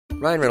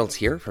Ryan Reynolds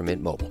here from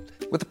Mint Mobile.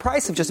 With the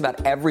price of just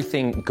about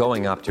everything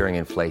going up during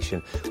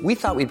inflation, we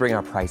thought we'd bring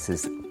our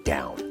prices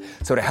down.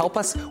 So to help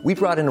us, we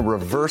brought in a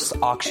reverse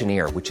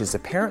auctioneer, which is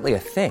apparently a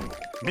thing.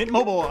 Mint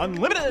Mobile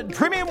Unlimited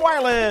Premium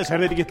Wireless. How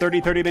to get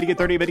 30, 30, bit to get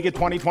 30, bit to get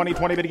 20, 20,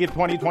 20, bit to get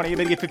 20, 20,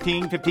 bit to get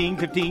 15, 15,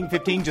 15,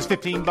 15, just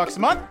 $15 a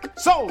month?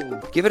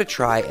 Sold! Give it a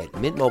try at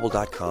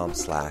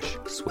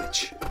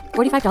mintmobile.com/switch.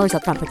 $45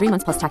 up front for 3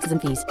 months plus taxes and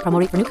fees. Promo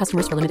rate for new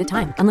customers for limited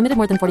time. Unlimited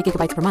more than 40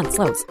 gigabytes per month.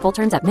 Slows full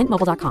terms at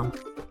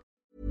mintmobile.com.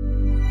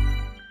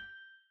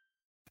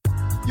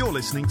 You're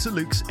listening to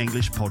Luke's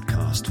English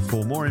Podcast.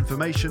 For more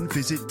information,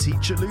 visit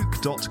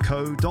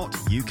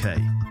teacherluke.co.uk.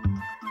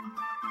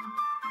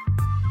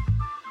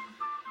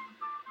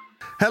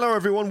 Hello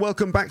everyone,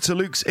 welcome back to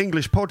Luke's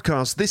English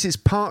Podcast. This is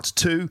part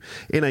 2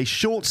 in a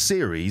short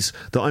series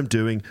that I'm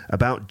doing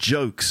about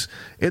jokes.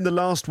 In the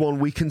last one,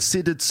 we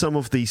considered some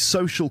of the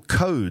social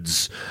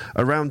codes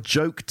around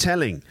joke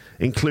telling,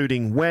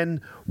 including when,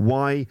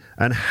 why,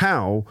 and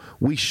how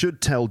we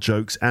should tell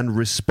jokes and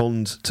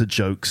respond to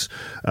jokes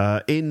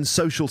in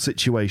social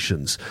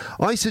situations.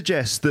 I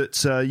suggest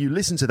that you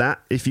listen to that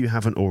if you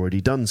haven't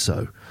already done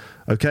so.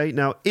 Okay,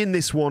 now in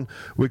this one,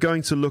 we're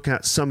going to look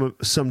at some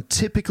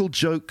typical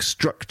joke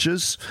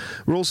structures.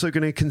 We're also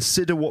going to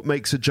consider what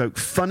makes a joke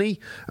funny,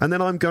 and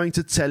then I'm going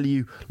to tell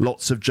you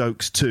lots of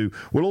jokes too.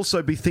 We'll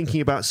also be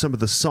thinking about some of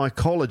the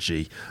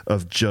psychology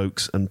of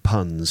jokes and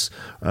puns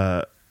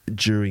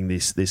during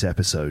this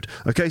episode.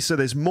 Okay, so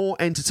there's more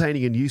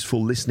entertaining and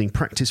useful listening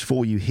practice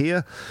for you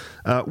here,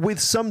 with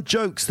some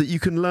jokes that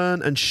you can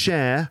learn and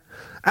share.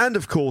 And,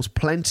 of course,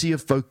 plenty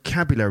of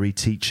vocabulary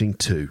teaching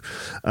too.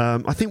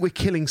 I think we're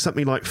killing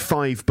something like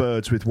 5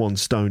 birds with 1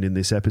 stone in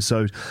this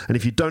episode. And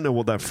if you don't know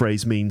what that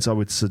phrase means, I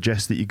would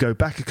suggest that you go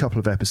back a couple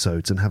of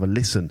episodes and have a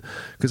listen,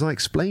 because I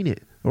explain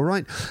it. All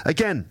right.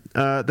 Again,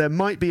 there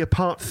might be a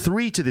part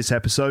 3 to this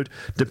episode,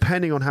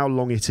 depending on how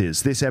long it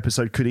is. This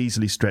episode could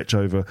easily stretch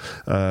over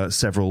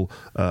several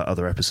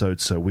other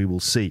episodes, so we will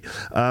see.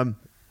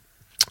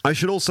 I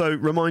should also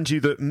remind you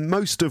that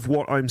most of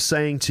what I'm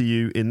saying to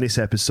you in this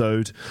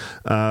episode,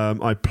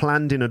 I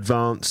planned in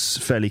advance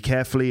fairly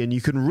carefully, and you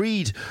can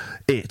read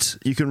it.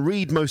 You can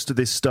read most of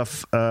this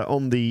stuff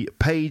on the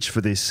page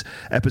for this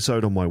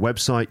episode on my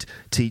website,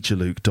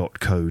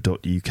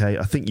 teacherluke.co.uk.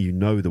 I think you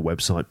know the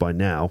website by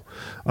now.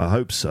 I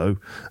hope so.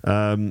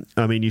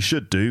 I mean, you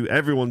should do.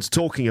 Everyone's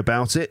talking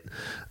about it.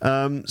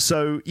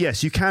 So,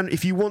 yes, you can.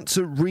 If you want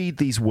to read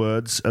these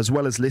words as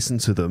well as listen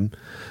to them,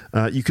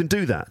 you can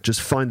do that.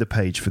 Just find the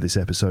page for this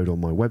episode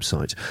on my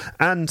website.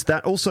 And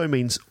that also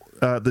means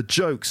the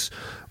jokes,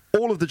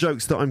 all of the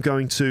jokes that I'm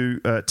going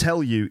to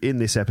tell you in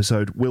this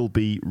episode will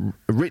be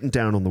written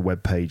down on the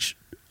webpage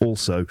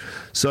also.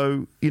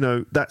 So,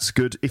 that's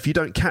good. If you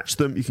don't catch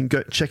them, you can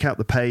go check out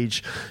the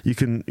page. You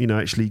can,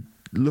 actually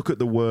look at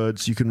the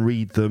words, you can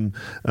read them,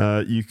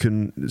 you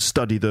can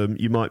study them,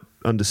 you might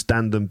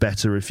understand them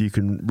better if you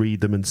can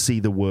read them and see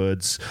the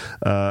words,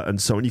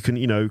 and so on. You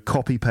can,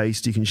 copy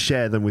paste, you can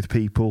share them with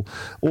people,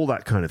 all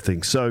that kind of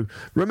thing. So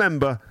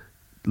remember,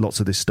 lots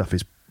of this stuff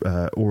is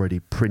already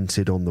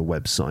printed on the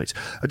website.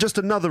 Just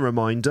another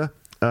reminder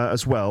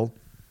as well,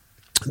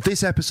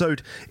 this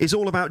episode is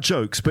all about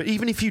jokes, but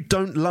even if you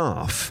don't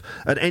laugh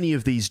at any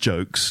of these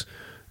jokes,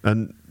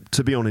 and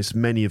to be honest,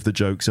 many of the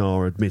jokes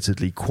are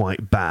admittedly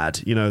quite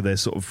bad. They're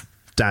sort of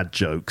dad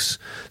jokes.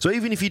 So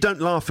even if you don't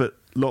laugh at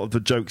a lot of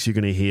the jokes you're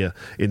going to hear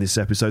in this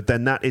episode,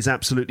 then that is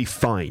absolutely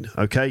fine,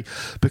 okay?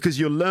 Because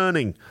you're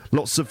learning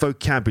lots of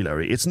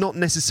vocabulary. It's not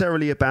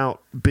necessarily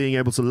about being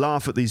able to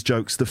laugh at these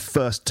jokes the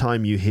first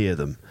time you hear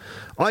them.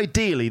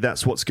 Ideally,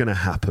 that's what's going to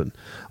happen.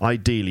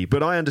 Ideally.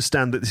 But I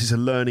understand that this is a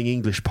learning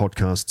English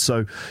podcast,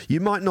 so you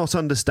might not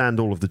understand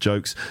all of the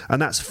jokes,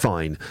 and that's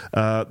fine.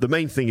 The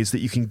main thing is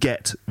that you can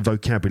get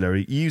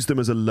vocabulary, use them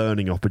as a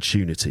learning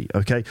opportunity,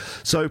 okay?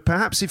 So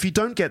perhaps if you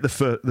don't get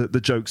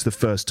the jokes the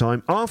first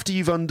time, after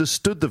you've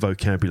understood the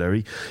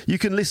vocabulary, you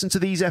can listen to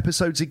these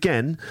episodes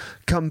again,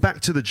 come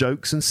back to the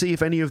jokes, and see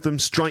if any of them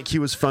strike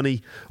you as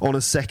funny on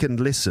a second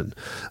listen.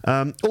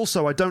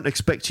 Also, I don't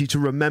expect you to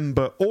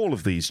remember all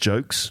of these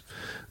jokes,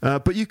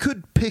 but you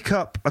could pick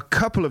up a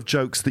couple of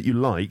jokes that you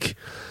like,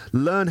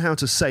 learn how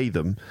to say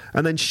them,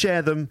 and then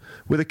share them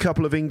with a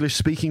couple of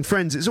English-speaking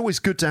friends. It's always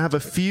good to have a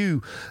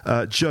few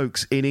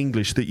jokes in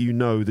English that you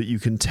know that you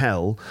can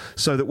tell,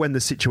 so that when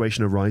the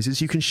situation arises,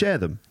 you can share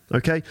them.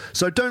 Okay?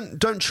 So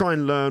don't try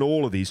and learn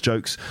all of these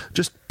jokes.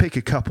 Just pick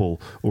a couple,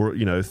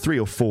 or 3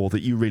 or 4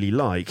 that you really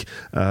like,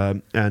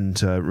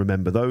 and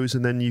remember those,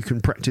 and then you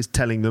can practice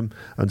telling them,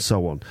 and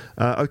so on.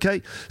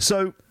 Okay?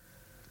 So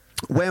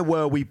where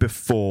were we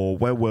before?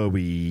 Where were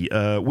we?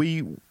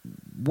 The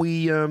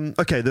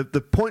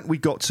point we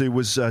got to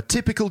was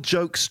typical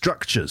joke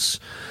structures.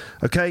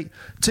 Okay,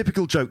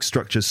 typical joke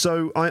structures.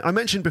 So I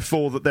mentioned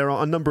before that there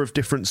are a number of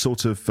different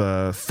sort of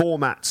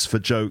formats for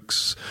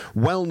jokes,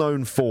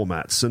 well-known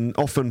formats, and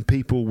often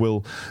people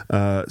will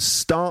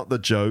start the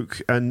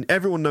joke, and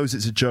everyone knows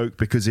it's a joke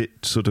because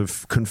it sort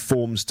of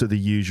conforms to the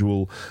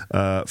usual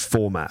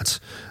format.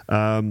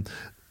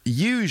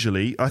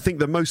 usually, I think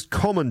the most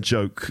common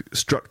joke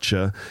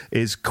structure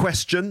is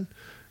question,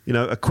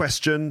 a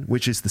question,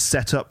 which is the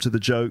setup to the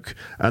joke,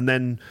 and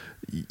then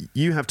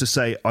you have to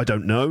say, I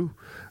don't know,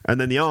 and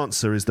then the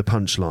answer is the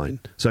punchline.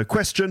 So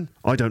question,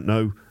 I don't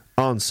know,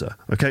 answer.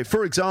 Okay,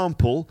 for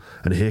example,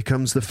 and here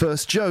comes the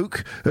first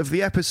joke of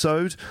the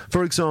episode.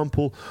 For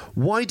example,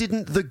 why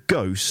didn't the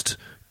ghost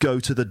go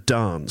to the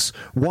dance?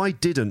 Why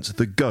didn't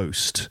the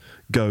ghost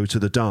go to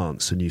the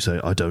dance? And you say,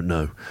 I don't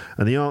know.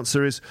 And the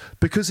answer is,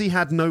 because he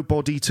had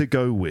nobody to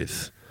go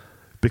with.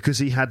 Because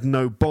he had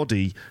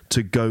nobody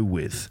to go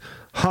with.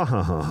 Ha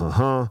ha ha ha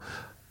ha.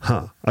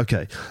 Ha.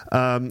 Okay.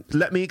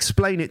 Let me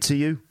explain it to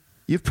you.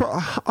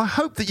 I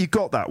hope that you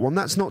got that one.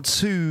 That's not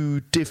too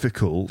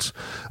difficult.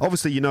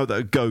 Obviously, you know that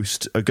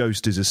a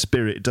ghost is a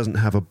spirit. It doesn't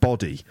have a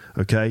body,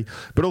 okay?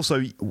 But also,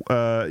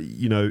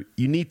 you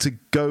need to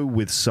go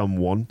with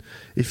someone.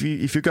 If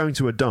you're going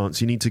to a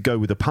dance, you need to go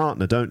with a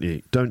partner, don't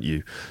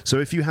you? So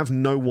if you have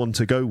no one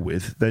to go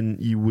with, then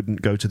you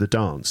wouldn't go to the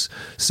dance.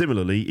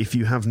 Similarly, if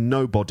you have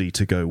nobody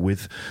to go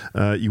with,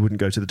 you wouldn't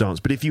go to the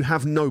dance. But if you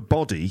have no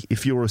body,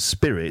 if you're a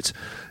spirit,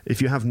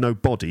 if you have no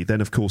body,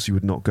 then of course you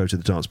would not go to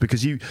the dance,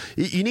 because you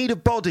need a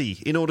body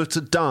in order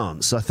to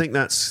dance. I think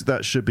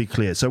that should be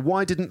clear. So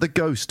why didn't the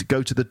ghost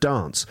go to the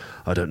dance?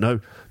 I don't know.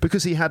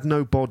 Because he had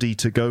no body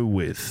to go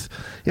with.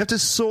 You have to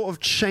sort of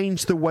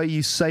change the way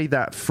you say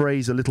that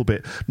phrase a little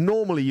bit.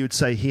 Normally you'd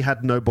say he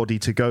had nobody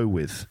to go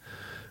with.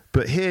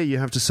 But here you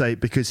have to say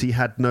because he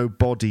had no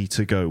body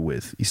to go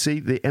with. You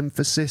see the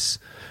emphasis?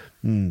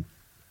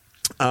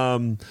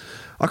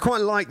 I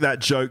quite like that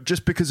joke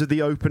just because of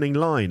the opening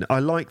line. I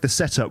like the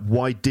setup.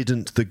 Why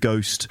didn't the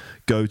ghost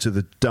go to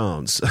the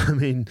dance? I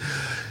mean,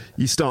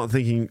 you start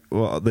thinking,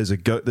 well, there's a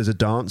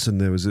dance and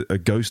there was a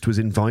ghost was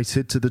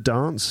invited to the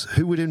dance.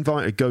 Who would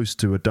invite a ghost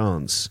to a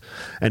dance?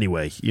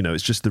 Anyway,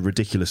 it's just the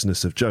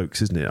ridiculousness of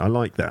jokes, isn't it? I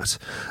like that.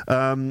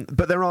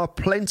 But there are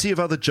plenty of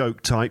other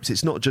joke types.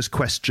 It's not just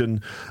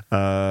question,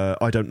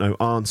 I don't know,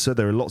 answer.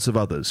 There are lots of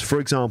others. For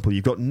example,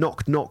 you've got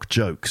knock-knock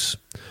jokes.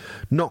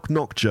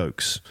 Knock-knock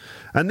jokes.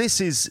 And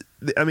this is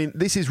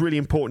really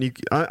important.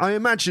 I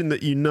imagine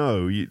that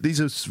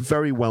these are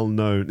very well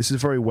known. This is a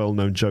very well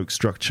known joke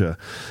structure.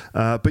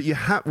 But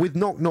with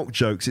knock-knock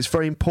jokes, it's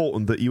very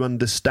important that you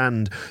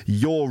understand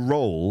your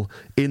role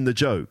in the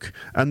joke.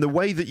 And the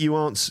way that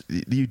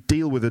you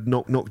deal with a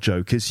knock-knock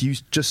joke is you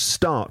just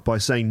start by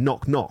saying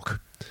knock-knock,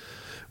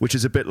 which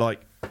is a bit like,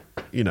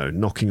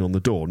 knocking on the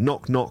door.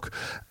 Knock-knock.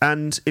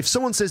 And if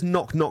someone says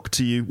knock-knock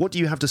to you, what do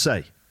you have to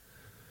say?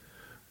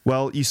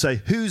 Well, you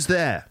say, who's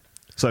there?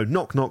 So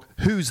knock knock,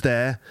 who's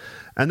there?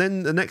 And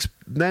then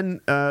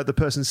the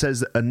person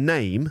says a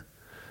name,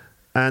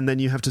 and then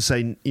you have to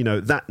say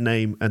that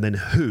name and then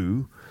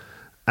who,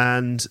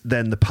 and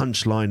then the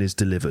punchline is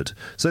delivered.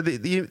 So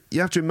you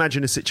have to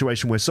imagine a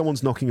situation where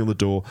someone's knocking on the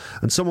door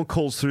and someone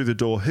calls through the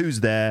door,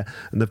 who's there?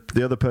 And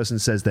the other person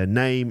says their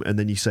name, and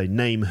then you say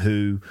name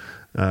who.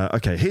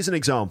 Okay, here's an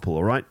example.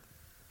 All right,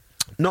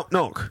 knock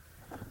knock,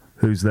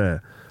 who's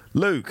there?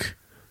 Luke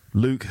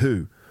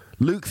who?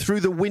 Look through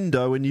the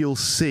window and you'll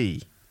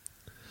see.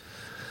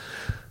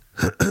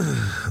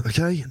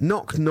 Okay,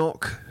 knock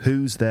knock,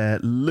 who's there?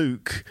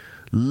 Luke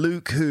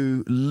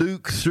who?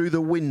 Look through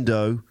the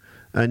window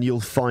and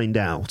you'll find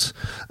out.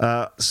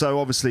 So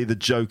obviously the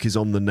joke is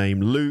on the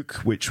name Luke,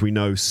 which we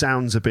know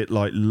sounds a bit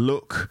like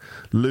look,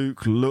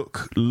 Luke,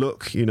 look,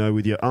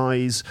 with your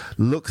eyes.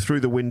 Look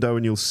through the window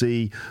and you'll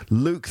see.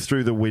 Look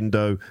through the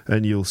window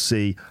and you'll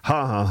see.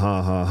 Ha ha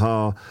ha ha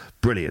ha.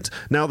 Brilliant.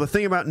 Now, the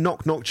thing about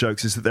knock-knock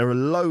jokes is that there are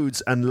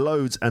loads and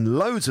loads and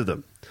loads of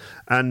them.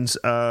 And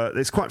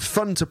it's quite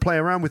fun to play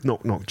around with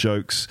knock-knock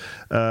jokes.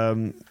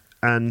 And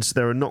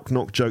there are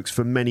knock-knock jokes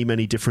for many,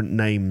 many different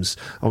names.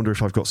 I wonder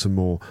if I've got some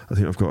more. I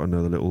think I've got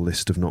another little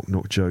list of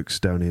knock-knock jokes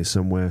down here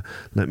somewhere.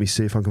 Let me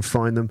see if I can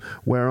find them.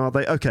 Where are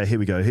they? Okay, here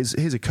we go.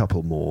 Here's a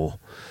couple more.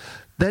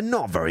 They're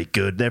not very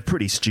good. They're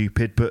pretty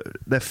stupid, but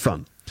they're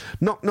fun.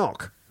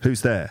 Knock-knock.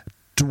 Who's there?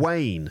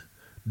 Dwayne.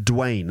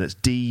 Dwayne, that's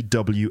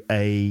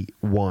D-W-A-Y-N-E,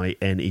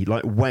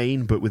 like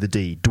Wayne, but with a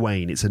D.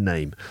 Dwayne, it's a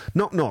name.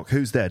 Knock, knock,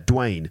 who's there?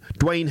 Dwayne.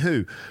 Dwayne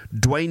who?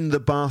 Dwayne the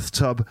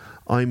bathtub,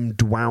 I'm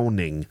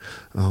drowning.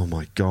 Oh,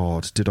 my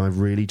God, did I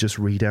really just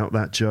read out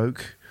that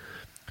joke?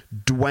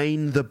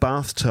 Dwayne the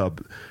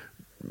bathtub,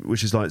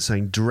 which is like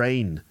saying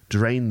drain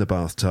the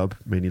bathtub,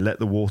 meaning let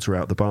the water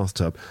out the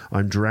bathtub.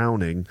 I'm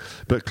drowning.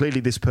 But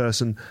clearly this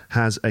person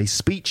has a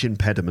speech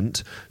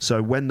impediment,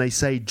 so when they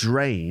say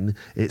drain,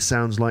 it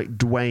sounds like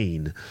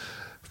Dwayne.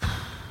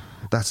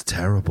 That's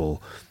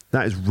terrible.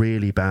 That is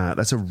really bad.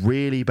 That's a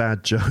really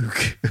bad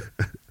joke.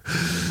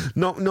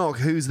 Knock, knock,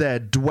 who's there?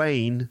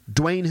 Dwayne.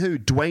 Dwayne who?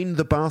 Dwayne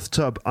the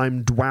bathtub,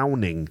 I'm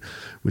drowning.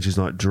 Which is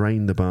like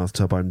drain the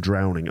bathtub, I'm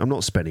drowning. I'm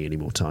not spending any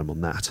more time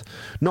on that.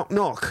 Knock,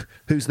 knock,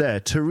 who's there?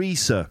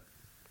 Teresa.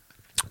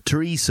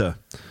 Teresa.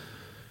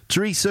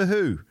 Teresa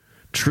who?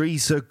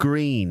 Teresa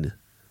Green.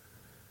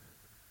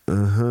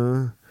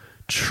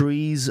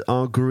 Trees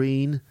are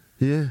green.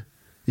 Yeah,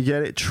 you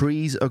get it?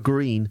 Trees are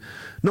green.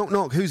 Knock,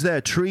 knock, who's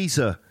there?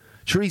 Teresa.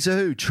 Teresa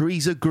who?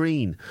 Teresa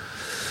Green.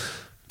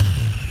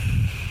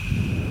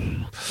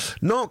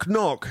 Knock,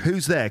 knock.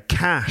 Who's there?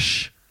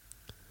 Cash.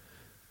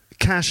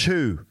 Cash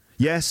who?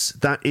 Yes,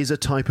 that is a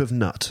type of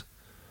nut.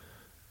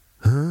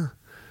 Huh?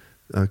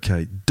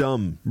 Okay,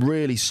 dumb,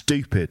 really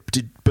stupid.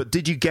 But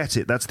did you get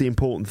it? That's the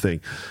important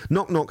thing.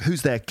 Knock, knock,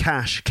 who's there?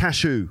 Cash.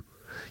 Cashew.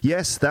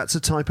 Yes, that's a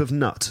type of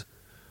nut.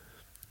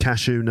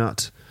 Cashew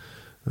nut.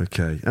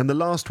 Okay, and the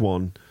last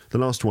one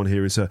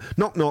here is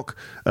knock, knock,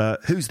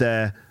 who's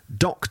there?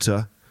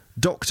 Doctor.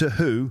 Doctor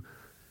who?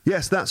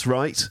 Yes, that's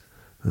right.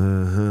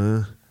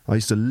 I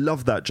used to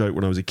love that joke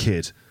when I was a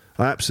kid.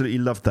 I absolutely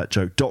loved that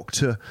joke.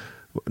 Doctor,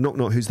 knock,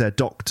 knock, who's there?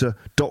 Doctor.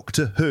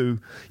 Doctor who?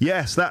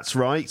 Yes, that's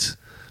right.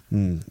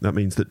 That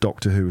means that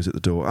Doctor Who is at the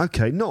door.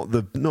 Okay, not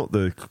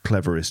the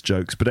cleverest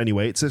jokes, but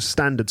anyway, it's a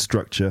standard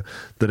structure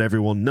that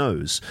everyone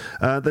knows.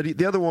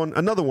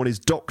 Another one is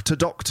Doctor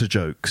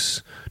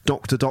jokes.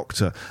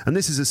 Doctor. And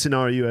this is a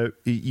scenario,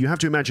 you have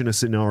to imagine a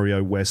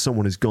scenario where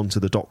someone has gone to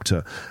the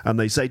doctor and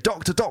they say,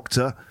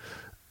 Doctor,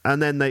 and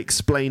then they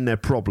explain their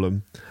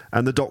problem,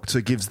 and the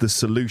doctor gives the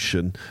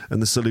solution, and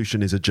the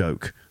solution is a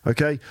joke.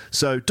 Okay?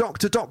 So,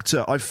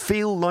 Doctor, I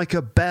feel like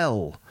a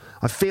bell.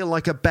 I feel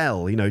like a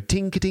bell,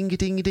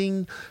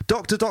 ting-a-ting-a-ting-a-ting.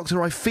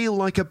 Doctor, I feel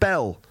like a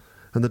bell.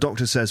 And the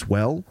doctor says,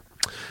 well,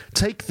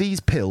 take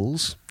these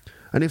pills,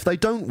 and if they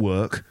don't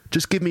work,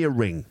 just give me a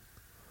ring.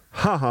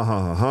 Ha, ha,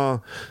 ha, ha, ha.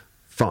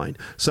 Fine.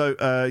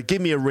 So, give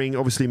me a ring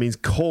obviously means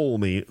call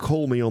me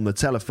on the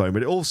telephone,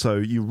 but it also,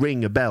 you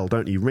ring a bell,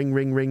 don't you? Ring,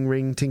 ring, ring,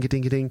 ring,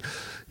 ting-a-ting-a-ting.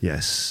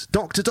 Yes.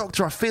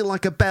 Doctor, I feel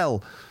like a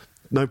bell.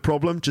 No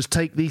problem, just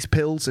take these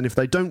pills, and if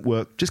they don't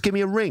work, just give me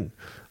a ring.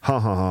 Ha,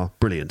 ha, ha,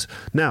 brilliant.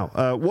 Now,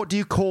 what do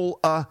you call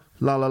a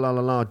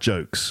la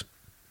jokes?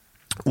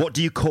 What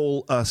do you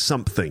call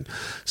something?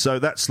 So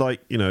that's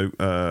like,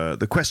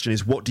 the question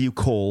is, what do you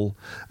call?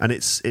 And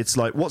it's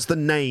like, what's the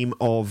name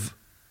of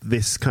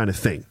this kind of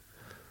thing?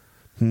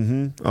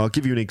 I'll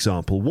give you an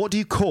example. What do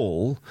you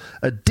call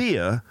a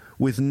deer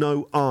with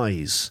no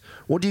eyes?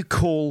 What do you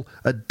call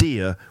a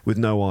deer with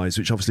no eyes?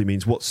 Which obviously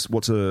means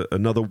what's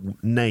another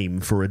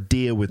name for a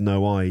deer with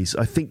no eyes?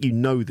 I think you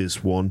know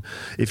this one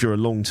if you're a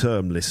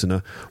long-term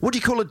listener. What do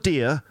you call a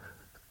deer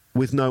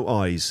with no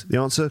eyes? The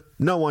answer,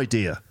 no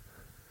idea.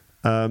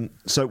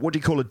 So what do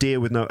you call a deer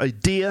with a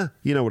deer?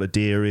 You know what a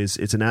deer is.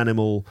 It's an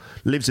animal,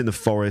 lives in the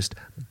forest.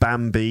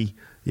 Bambi.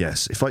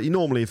 Yes, if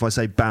I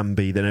say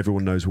Bambi, then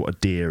everyone knows what a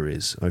deer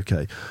is.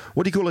 Okay.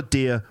 What do you call a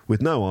deer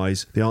with no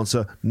eyes? The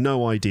answer,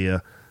 no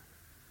idea.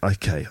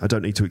 Okay, I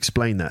don't need to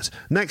explain that.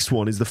 Next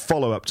one is the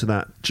follow-up to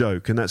that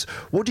joke, and that's,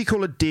 what do you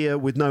call a deer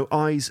with no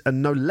eyes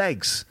and no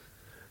legs?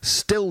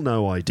 Still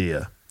no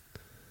idea.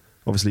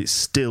 Obviously, it's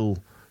still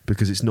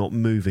because it's not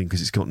moving,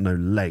 because it's got no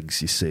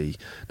legs, you see.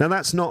 Now,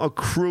 that's not a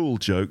cruel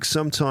joke.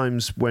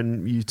 Sometimes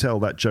when you tell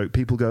that joke,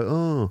 people go,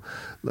 oh,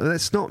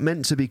 that's not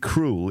meant to be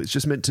cruel. It's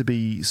just meant to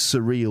be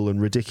surreal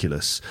and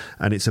ridiculous,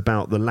 and it's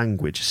about the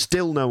language.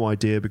 Still no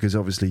idea, because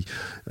obviously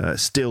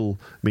still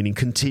meaning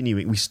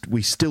continuing.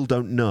 We still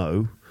don't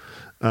know,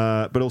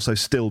 but also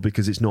still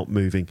because it's not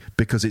moving,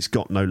 because it's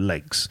got no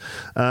legs.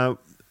 So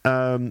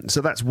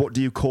that's what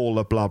do you call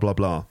a blah, blah,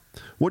 blah.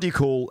 What do you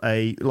call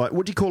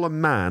a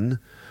man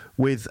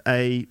with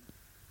a,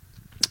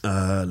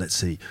 let's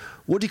see,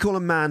 what do you call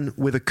a man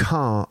with a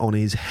car on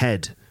his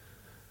head?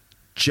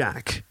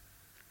 Jack.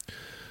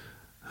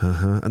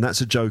 And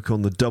that's a joke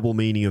on the double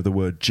meaning of the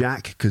word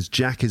Jack, because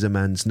Jack is a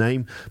man's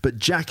name, but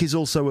Jack is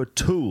also a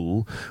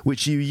tool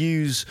which you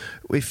use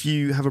if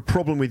you have a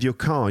problem with your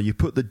car. You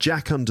put the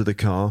jack under the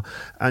car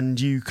and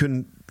you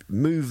can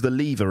move the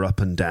lever up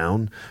and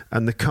down,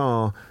 and the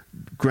car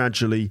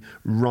gradually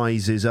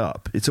rises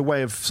up. It's a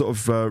way of sort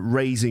of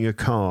raising a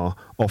car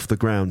off the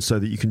ground so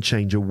that you can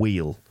change a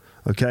wheel.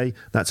 Okay,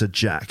 that's a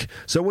jack.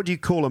 So what do you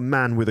call a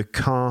man with a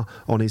car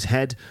on his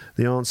head?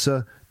 The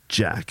answer,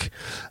 Jack.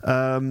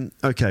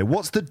 Okay,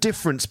 what's the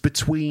difference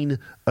between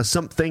a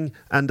something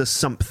and a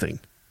something?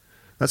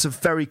 That's a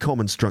very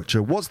common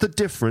structure. What's the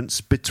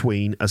difference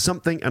between a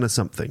something and a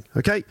something?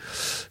 Okay,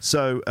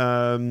 so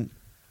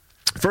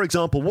for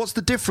example, what's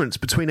the difference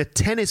between a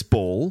tennis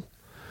ball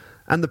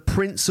and the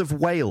Prince of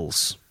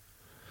Wales?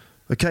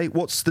 Okay,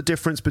 what's the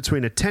difference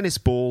between a tennis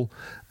ball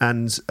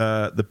and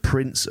the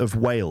Prince of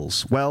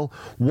Wales? Well,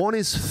 one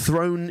is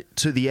thrown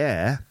to the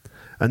air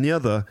and the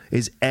other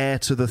is heir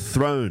to the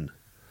throne.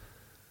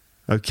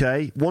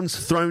 Okay, one's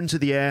thrown to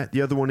the air,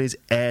 the other one is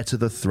heir to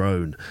the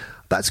throne.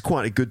 That's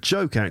quite a good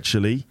joke,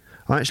 actually.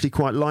 I actually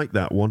quite like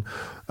that one.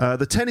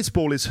 The tennis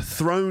ball is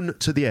thrown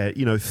to the air,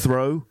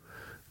 throw.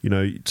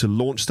 To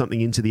launch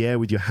something into the air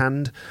with your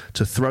hand,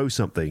 to throw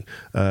something.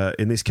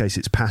 In this case,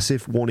 it's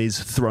passive. One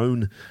is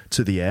thrown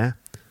to the air.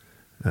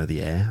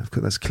 The air, of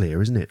course, that's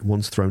clear, isn't it?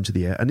 One's thrown to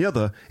the air. And the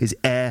other is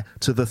heir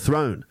to the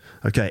throne.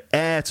 Okay,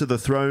 heir to the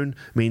throne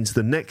means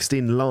the next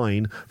in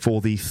line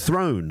for the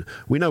throne.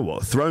 We know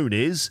what a throne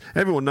is.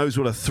 Everyone knows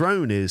what a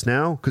throne is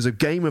now because of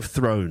Game of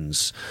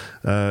Thrones.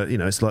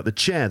 It's like the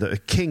chair that a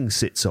king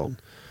sits on.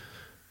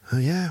 Oh,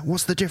 yeah?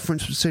 What's the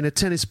difference between a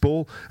tennis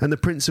ball and the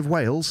Prince of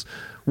Wales?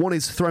 One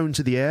is thrown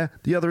to the air,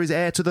 the other is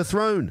heir to the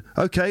throne.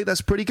 Okay,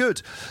 that's pretty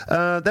good.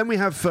 Then we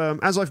have,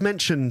 as I've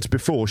mentioned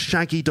before,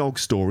 shaggy dog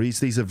stories.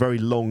 These are very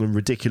long and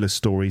ridiculous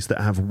stories that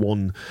have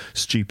one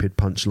stupid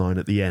punchline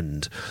at the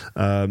end.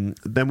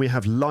 Then we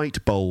have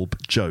light bulb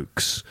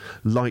jokes.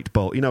 Light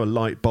bulb, you know, a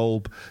light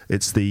bulb,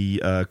 it's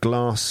the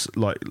glass,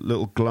 like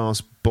little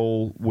glass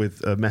ball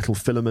with a metal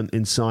filament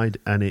inside,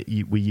 and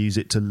we use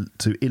it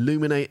to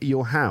illuminate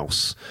your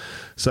house.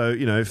 So,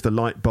 you know, if the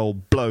light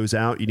bulb blows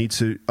out, you need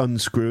to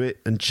unscrew it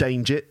and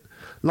change it.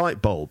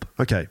 Light bulb.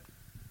 Okay.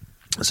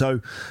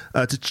 So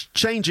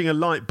changing a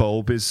light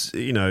bulb is,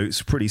 you know,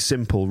 it's pretty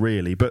simple,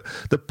 really. But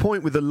the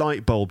point with the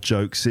light bulb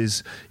jokes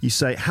is you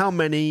say, how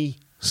many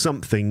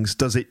somethings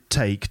does it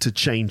take to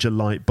change a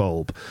light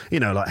bulb? You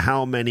know, like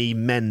how many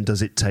men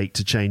does it take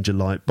to change a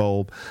light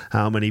bulb?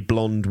 How many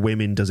blonde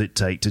women does it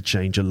take to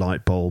change a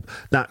light bulb?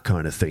 That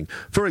kind of thing.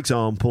 For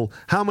example,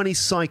 how many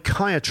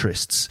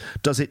psychiatrists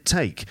does it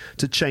take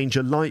to change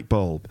a light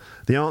bulb?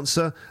 The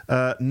answer,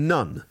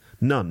 none.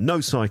 None.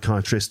 No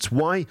psychiatrists.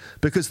 Why?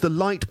 Because the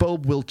light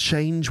bulb will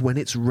change when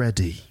it's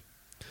ready.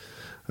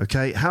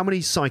 Okay, how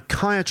many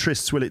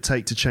psychiatrists will it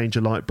take to change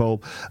a light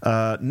bulb?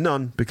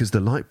 None, because the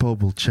light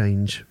bulb will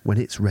change when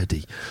it's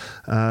ready.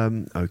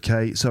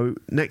 Okay, so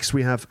next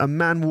we have a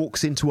man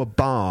walks into a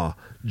bar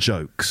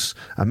jokes.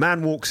 A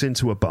man walks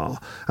into a bar.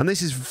 And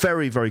this is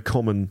very, very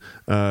common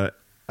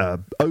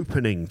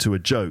opening to a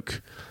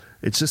joke.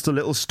 It's just a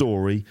little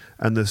story,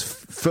 and the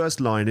first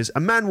line is,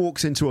 a man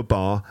walks into a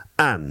bar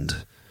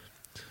and,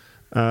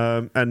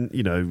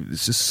 you know,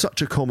 it's just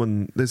such a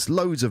common, there's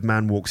loads of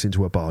man walks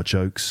into a bar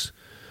jokes.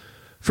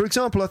 For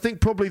example, I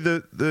think probably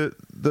the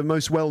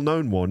most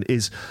well-known one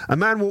is, a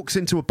man walks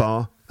into a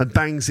bar and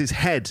bangs his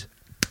head.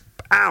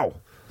 Ow!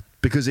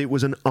 Because it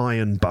was an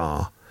iron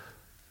bar.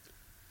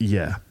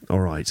 Yeah, all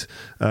right.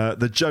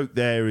 The joke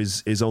there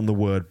is on the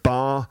word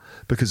bar,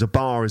 because a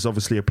bar is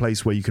obviously a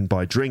place where you can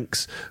buy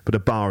drinks, but a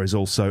bar is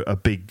also a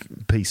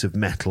big piece of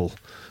metal,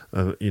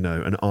 you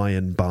know, an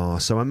iron bar.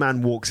 So a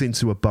man walks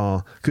into a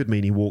bar could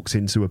mean he walks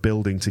into a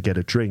building to get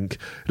a drink.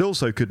 It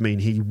also could mean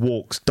he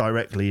walks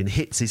directly and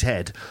hits his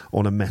head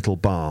on a metal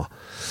bar.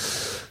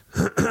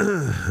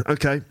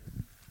 Okay.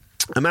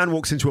 A man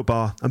walks into a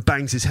bar and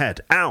bangs his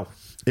head. Ow!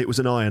 It was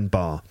an iron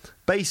bar.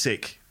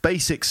 Basic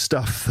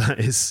stuff, that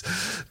is.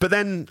 But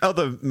then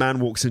other man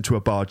walks into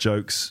a bar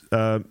jokes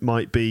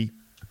might be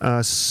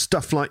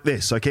stuff like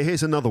this. Okay,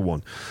 here's another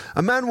one.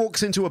 A man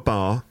walks into a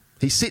bar,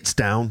 he sits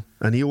down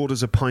and he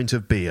orders a pint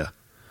of beer.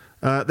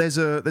 There's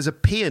a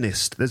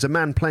pianist, there's a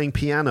man playing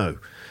piano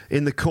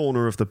in the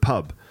corner of the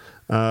pub,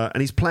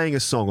 and he's playing a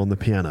song on the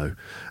piano.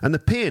 And the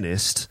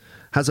pianist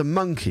has a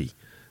monkey,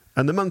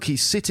 and the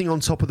monkey's sitting on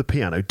top of the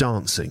piano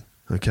dancing.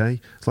 Okay,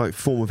 it's like a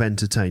form of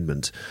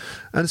entertainment.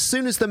 And as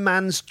soon as the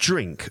man's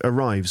drink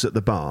arrives at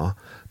the bar,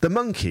 the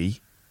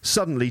monkey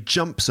suddenly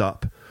jumps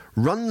up,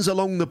 runs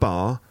along the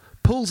bar,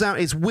 pulls out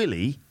his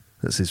willy,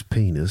 that's his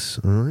penis,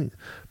 all right,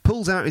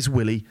 pulls out his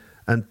willy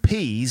and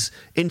pees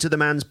into the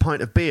man's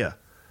pint of beer.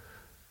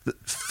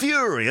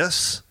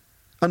 Furious,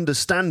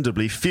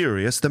 understandably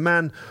furious, the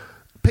man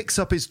picks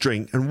up his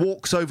drink and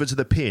walks over to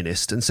the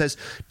pianist and says,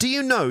 "Do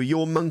you know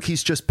your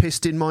monkey's just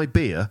pissed in my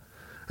beer?"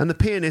 And the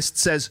pianist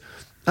says,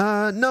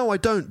 "No, I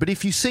don't, but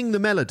if you sing the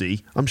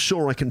melody, I'm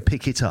sure I can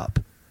pick it up."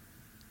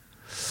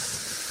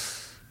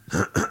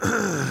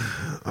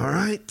 All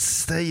right,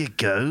 there you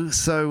go.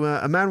 So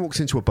a man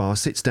walks into a bar,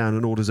 sits down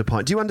and orders a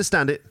pint. Do you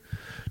understand it?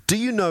 Do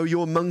you know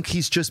your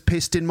monkey's just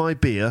pissed in my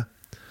beer?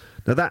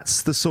 Now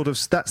that's the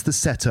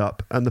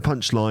setup, and the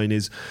punchline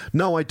is,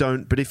 "No, I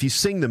don't, but if you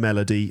sing the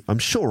melody, I'm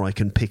sure I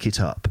can pick it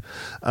up."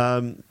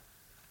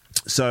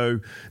 So,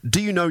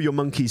 do you know your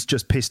monkey's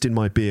just pissed in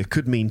my beer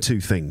could mean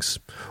two things.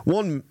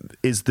 One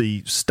is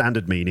the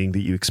standard meaning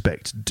that you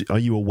expect. Are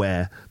you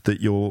aware that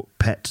your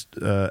pet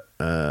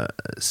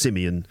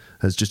simian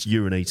has just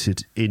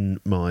urinated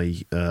in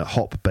my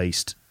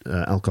hop-based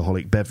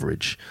alcoholic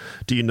beverage?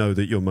 Do you know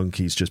that your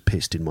monkey's just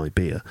pissed in my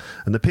beer?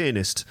 And the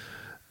pianist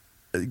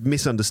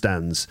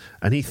misunderstands,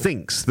 and he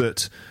thinks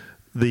that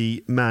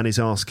the man is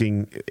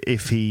asking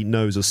if he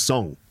knows a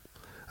song.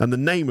 And the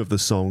name of the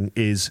song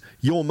is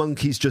 "Your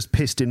Monkey's Just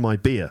Pissed in My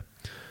Beer."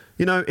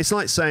 You know, it's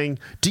like saying,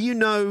 do you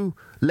know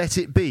Let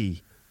It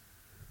Be,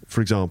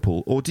 for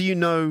example? Or do you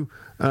know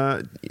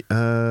The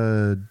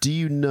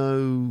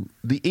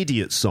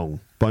Idiot Song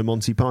by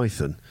Monty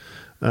Python?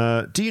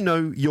 Do you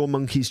know Your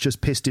Monkey's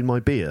Just Pissed in My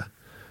Beer?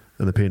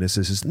 And the pianist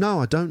says, "No,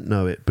 I don't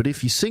know it, but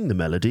if you sing the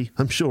melody,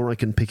 I'm sure I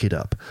can pick it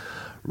up."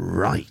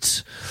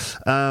 Right.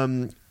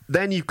 Then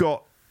you've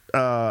got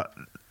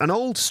an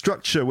old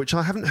structure which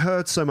I haven't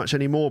heard so much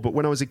anymore, but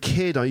when I was a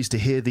kid I used to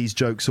hear these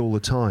jokes all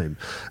the time.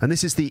 And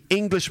this is the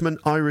Englishman,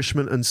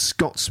 Irishman and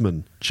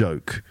Scotsman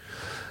joke.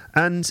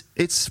 And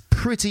it's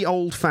pretty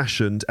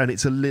old-fashioned, and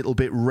it's a little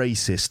bit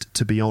racist,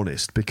 to be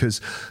honest,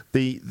 because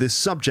the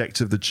subject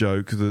of the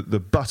joke, the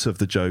butt of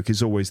the joke,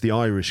 is always the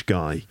Irish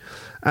guy.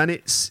 And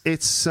it's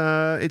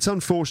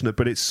unfortunate,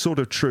 but it's sort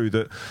of true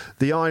that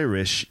the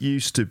Irish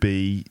used to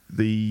be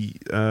the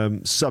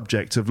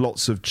subject of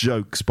lots of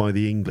jokes by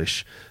the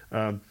English.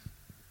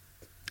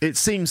 It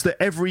seems that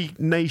every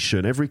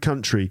nation, every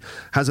country,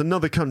 has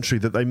another country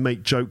that they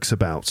make jokes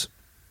about.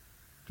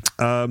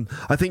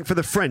 I think for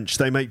the French,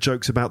 they make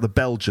jokes about the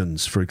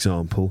Belgians, for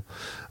example.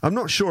 I'm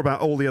not sure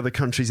about all the other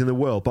countries in the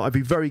world, but I'd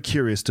be very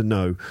curious to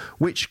know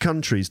which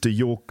countries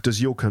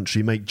does your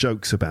country make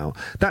jokes about.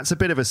 That's a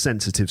bit of a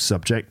sensitive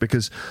subject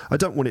because I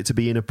don't want it to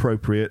be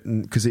inappropriate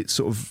because it's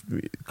sort of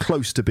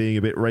close to being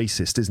a bit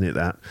racist, isn't it,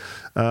 that?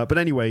 But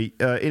anyway,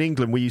 in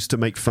England, we used to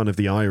make fun of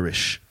the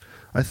Irish.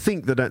 I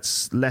think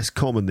that's less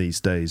common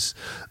these days.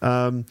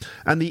 And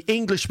the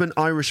Englishman,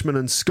 Irishman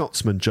and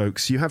Scotsman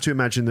jokes, you have to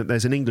imagine that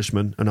there's an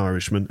Englishman, an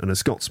Irishman and a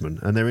Scotsman,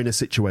 and they're in a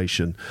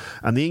situation.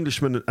 And the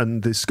Englishman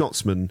and the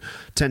Scotsman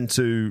tend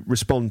to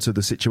respond to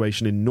the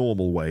situation in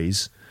normal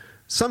ways.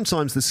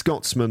 Sometimes the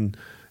Scotsman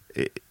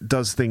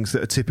does things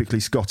that are typically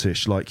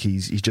Scottish, like he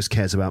just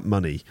cares about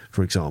money,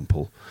 for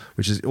example,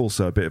 which is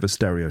also a bit of a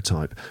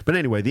stereotype. But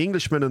anyway, the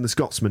Englishman and the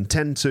Scotsman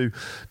tend to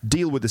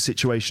deal with the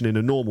situation in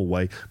a normal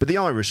way, but the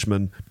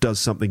Irishman does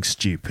something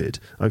stupid,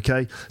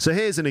 okay? So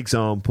here's an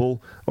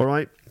example, all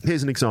right?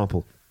 Here's an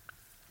example.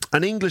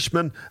 An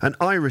Englishman, an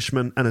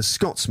Irishman and a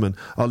Scotsman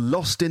are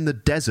lost in the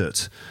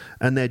desert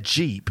and their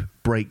Jeep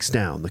breaks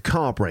down, the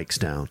car breaks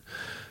down.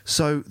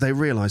 So they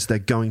realise they're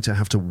going to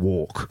have to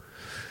walk.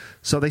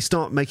 So they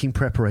start making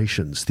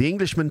preparations. The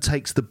Englishman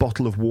takes the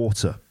bottle of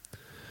water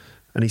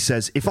and he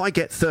says, if I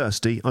get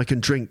thirsty, I can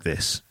drink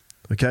this.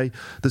 Okay?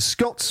 The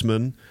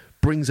Scotsman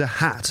brings a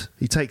hat.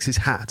 He takes his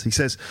hat. He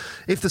says,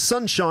 if the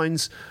sun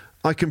shines,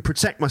 I can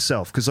protect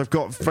myself because I've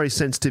got very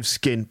sensitive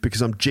skin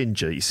because I'm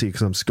ginger, you see,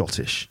 because I'm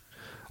Scottish.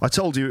 I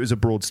told you it was a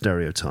broad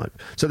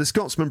stereotype. So the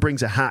Scotsman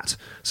brings a hat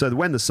so that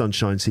when the sun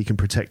shines, he can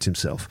protect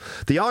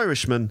himself. The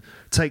Irishman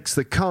takes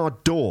the car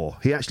door.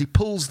 He actually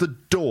pulls the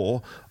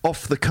door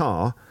off the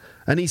car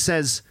and he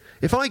says,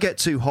 if I get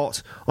too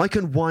hot, I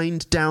can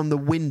wind down the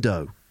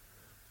window.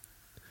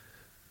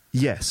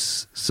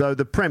 Yes, so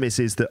the premise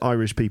is that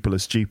Irish people are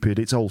stupid,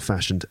 it's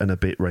old-fashioned and a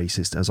bit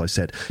racist, as I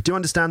said. Do you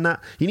understand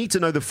that? You need to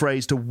know the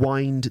phrase to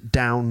wind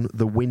down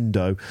the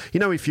window.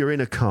 You know, if you're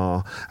in a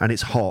car and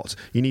it's hot,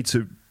 you need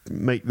to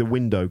make the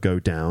window go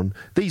down.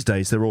 These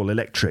days they're all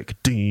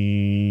electric.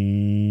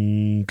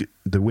 Ding,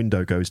 the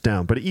window goes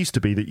down. But it used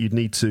to be that you'd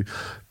need to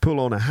pull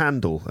on a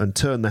handle and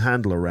turn the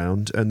handle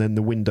around and then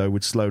the window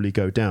would slowly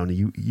go down.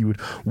 You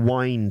would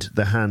wind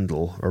the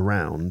handle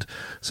around.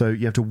 So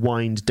you have to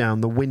wind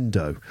down the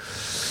window.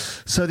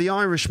 So the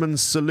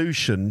Irishman's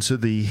solution to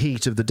the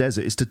heat of the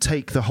desert is to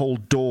take the whole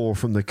door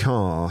from the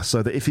car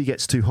so that if he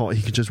gets too hot,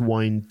 he can just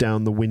wind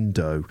down the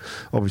window.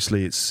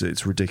 Obviously,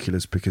 it's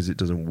ridiculous because it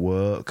doesn't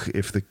work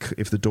if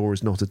the door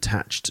is not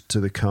attached to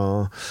the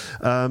car.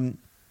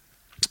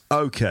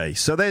 Okay,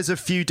 so there's a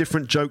few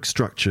different joke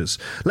structures.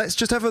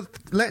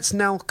 Let's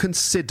now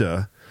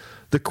consider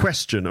the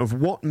question of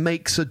what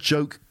makes a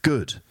joke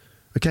good.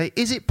 Okay,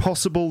 is it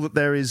possible that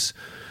there is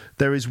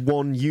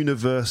one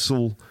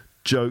universal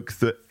joke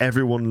that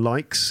everyone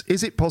likes?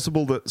 Is it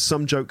possible that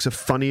some jokes are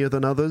funnier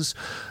than others?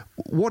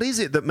 What is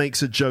it that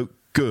makes a joke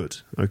good?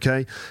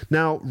 Okay,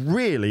 now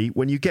really,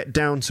 when you get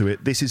down to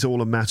it, this is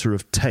all a matter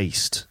of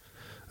taste.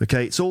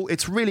 Okay,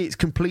 it's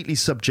completely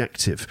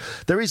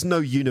subjective. There is no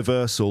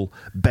universal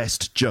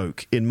best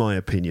joke, in my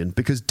opinion,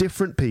 because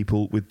different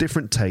people with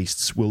different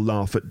tastes will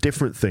laugh at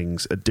different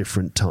things at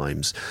different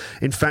times.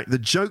 In fact, the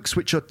jokes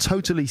which are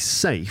totally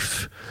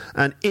safe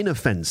and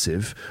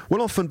inoffensive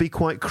will often be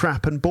quite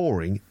crap and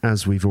boring,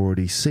 as we've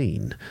already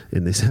seen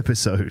in this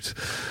episode.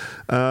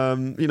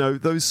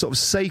 Those sort of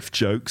safe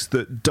jokes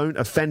that don't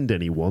offend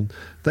anyone,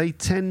 they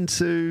tend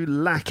to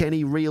lack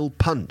any real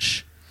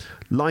punch,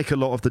 like a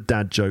lot of the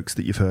dad jokes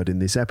that you've heard in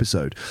this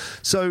episode.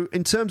 So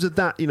in terms of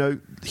that,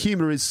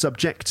 humour is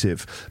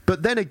subjective.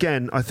 But then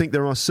again, I think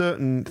there are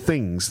certain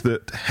things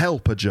that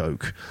help a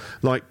joke,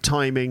 like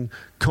timing,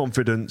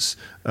 confidence,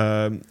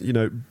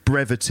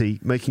 brevity,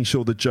 making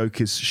sure the joke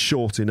is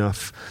short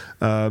enough.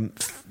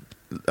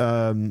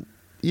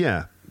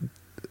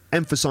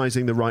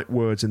 Emphasising the right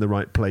words in the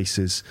right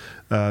places.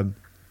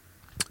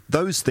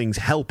 Those things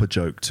help a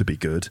joke to be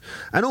good.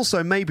 And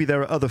also maybe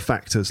there are other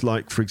factors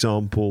like, for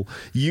example,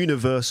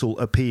 universal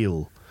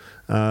appeal.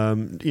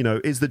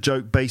 Is the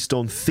joke based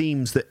on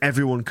themes that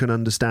everyone can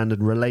understand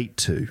and relate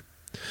to?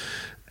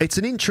 It's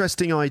an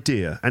interesting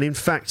idea. And in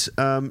fact,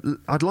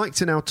 I'd like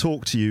to now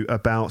talk to you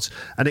about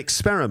an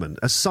experiment,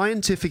 a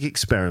scientific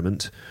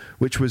experiment,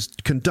 which was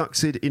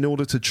conducted in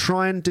order to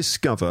try and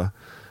discover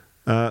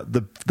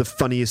the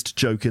funniest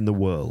joke in the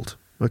world.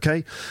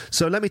 Okay,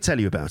 so let me tell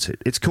you about it.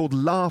 It's called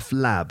Laugh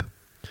Lab,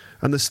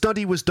 and the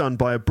study was done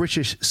by a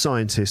British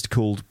scientist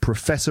called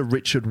Professor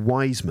Richard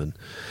Wiseman.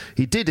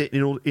 He did it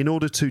in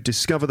order to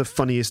discover the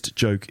funniest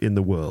joke in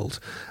the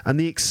world. And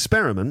the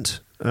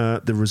experiment,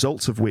 the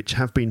results of which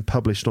have been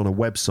published on a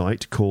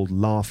website called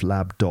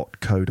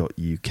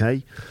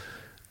laughlab.co.uk,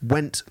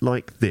 went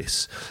like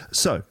this.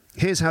 So,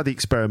 here's how the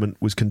experiment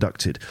was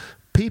conducted.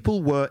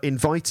 People were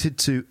invited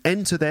to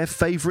enter their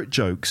favourite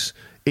jokes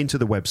into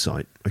the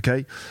website,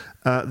 okay?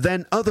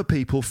 Then other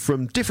people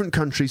from different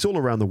countries all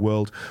around the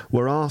world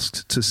were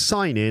asked to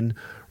sign in,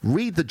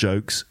 read the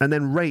jokes, and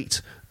then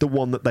rate the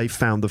one that they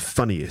found the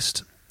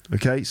funniest.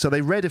 Okay, so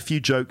they read a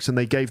few jokes and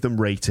they gave them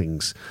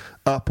ratings,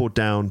 up or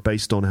down,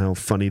 based on how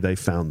funny they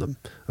found them.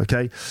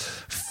 Okay,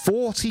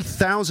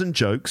 40,000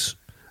 jokes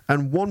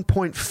and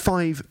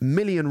 1.5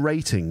 million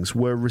ratings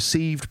were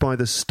received by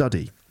the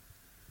study.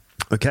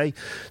 Okay,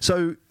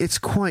 so that's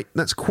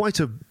quite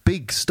a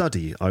big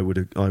study, I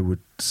would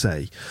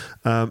say.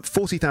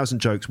 40,000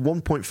 jokes,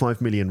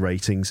 1.5 million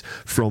ratings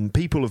from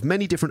people of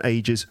many different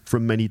ages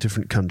from many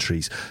different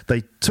countries.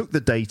 They took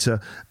the data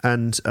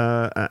and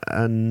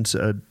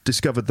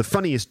discovered the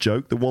funniest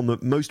joke, the one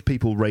that most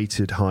people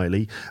rated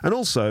highly, and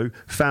also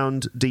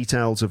found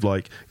details of,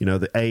 like, you know,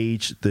 the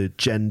age, the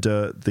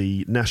gender,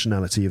 the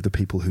nationality of the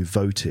people who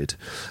voted.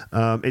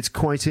 It's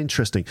quite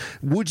interesting.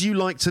 Would you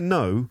like to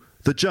know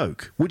the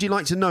joke? Would you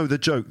like to know the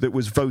joke that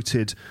was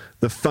voted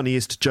the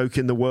funniest joke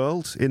in the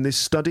world in this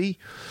study?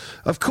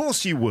 Of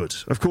course you would.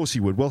 Of course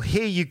you would. Well,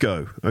 here you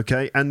go.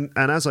 Okay, and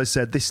as I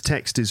said, this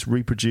text is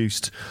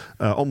reproduced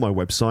on my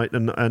website,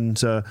 and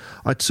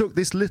I took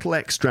this little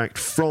extract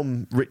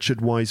from Richard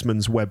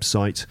Wiseman's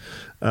website,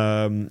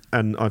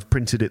 and I've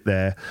printed it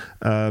there,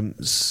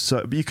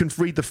 so you can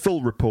read the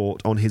full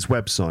report on his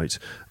website,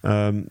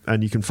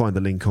 and you can find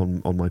the link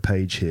on my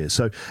page here.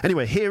 So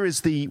anyway, here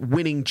is the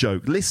winning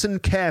joke. Listen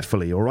carefully,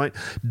 all right?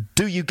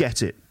 Do you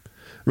get it?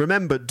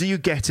 Remember, do you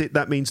get it?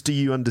 That means, do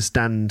you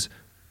understand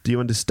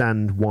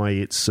why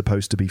it's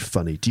supposed to be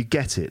funny? Do you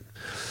get it?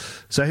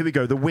 So here we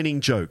go, the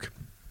winning joke.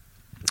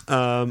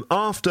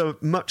 After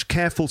much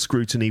careful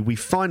scrutiny, we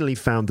finally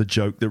found the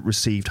joke that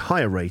received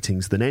higher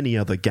ratings than any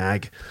other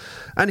gag.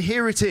 And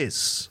here it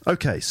is.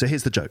 Okay, so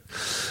here's the joke.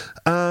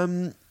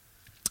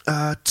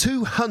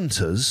 Two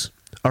hunters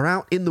are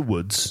out in the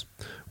woods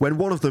when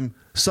one of them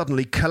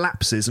suddenly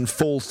collapses and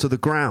falls to the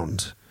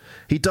ground.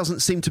 He doesn't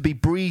seem to be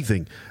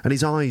breathing, and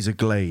his eyes are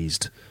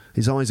glazed.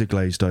 His eyes are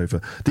glazed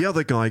over. The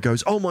other guy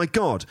goes, "Oh my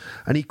God!"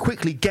 And he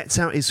quickly gets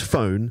out his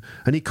phone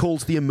and he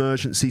calls the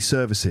emergency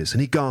services.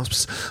 And he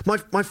gasps,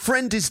 My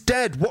friend is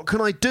dead. What can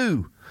I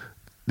do?"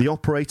 The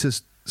operator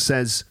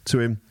says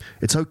to him,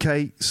 "It's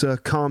okay, sir.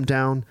 Calm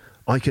down.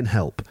 I can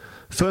help.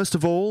 First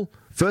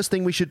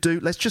thing we should do,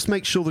 let's just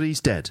make sure that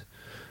he's dead."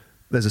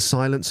 There's a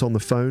silence on the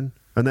phone,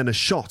 and then a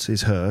shot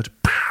is heard.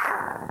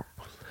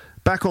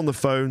 Back on the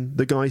phone,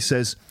 the guy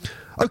says,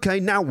 "Okay,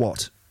 now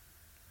what?"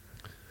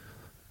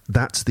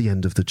 That's the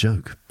end of the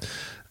joke.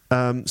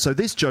 So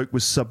this joke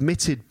was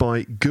submitted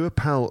by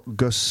Gurpal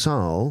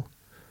Gosal,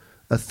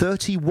 a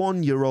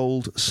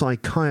 31-year-old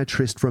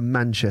psychiatrist from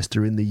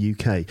Manchester in the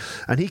UK.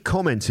 And he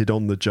commented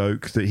on the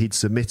joke that he'd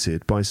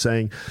submitted by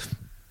saying,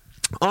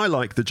 "I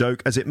like the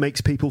joke as it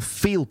makes people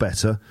feel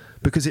better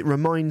because it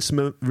reminds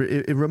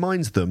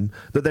them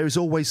that there is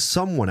always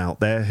someone out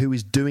there who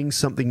is doing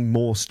something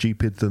more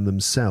stupid than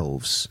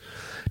themselves."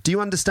 Do you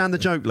understand the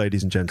joke,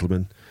 ladies and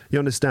gentlemen? You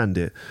understand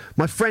it?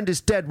 "My friend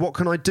is dead. What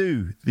can I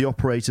do?" The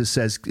operator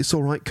says, "It's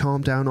all right.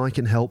 Calm down. I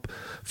can help.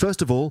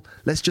 First of all,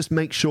 let's just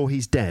make sure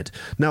he's dead."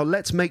 Now,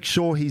 let's make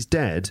sure he's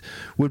dead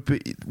would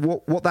be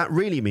what that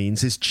really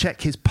means is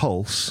check his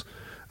pulse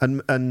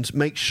and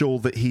make sure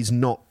that he's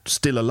not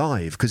still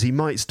alive, because he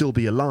might still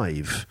be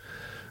alive.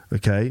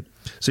 Okay,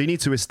 so you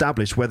need to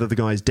establish whether the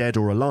guy's dead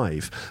or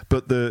alive.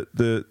 But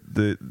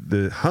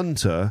the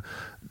hunter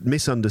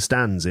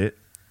misunderstands it,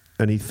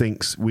 and he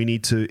thinks we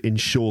need to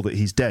ensure that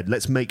he's dead.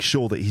 Let's make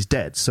sure that he's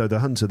dead. So the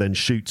hunter then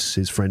shoots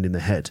his friend in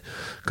the head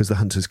because the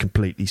hunter's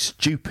completely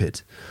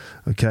stupid.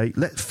 Okay,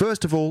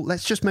 first of all,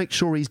 let's just make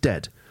sure he's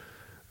dead,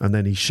 and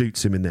then he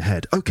shoots him in the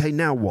head. Okay,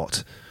 now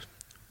what?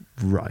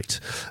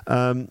 Right.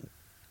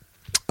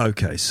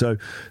 Okay, so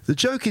the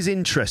joke is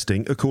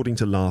interesting, according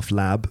to Laugh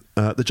Lab.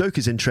 The joke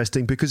is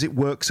interesting because it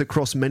works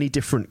across many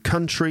different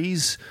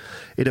countries.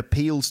 It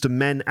appeals to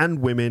men and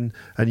women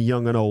and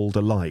young and old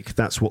alike.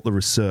 That's what the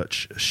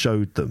research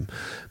showed them.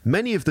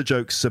 Many of the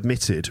jokes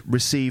submitted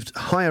received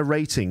higher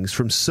ratings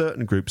from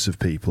certain groups of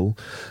people,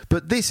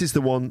 but this is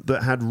the one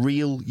that had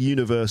real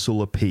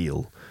universal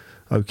appeal.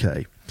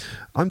 Okay.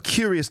 I'm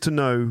curious to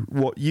know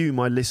what you,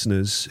 my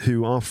listeners,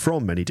 who are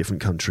from many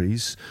different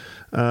countries,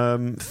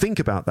 think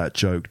about that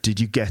joke. Did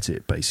you get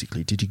it,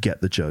 basically? Did you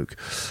get the joke?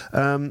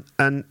 And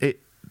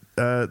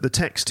the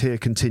text here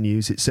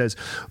continues. It says,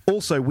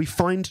 "Also, we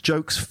find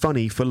jokes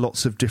funny for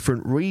lots of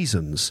different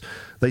reasons.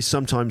 They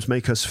sometimes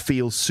make us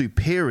feel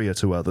superior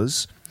to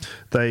others.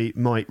 They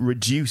might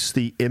reduce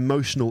the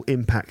emotional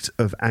impact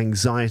of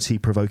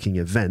anxiety-provoking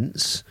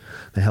events.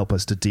 They help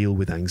us to deal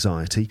with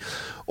anxiety.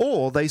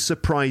 Or they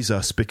surprise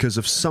us because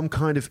of some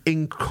kind of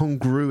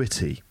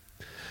incongruity."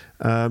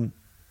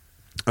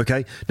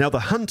 Okay, now the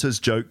hunter's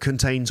joke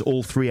contains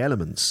all three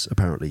elements,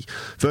 apparently.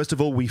 First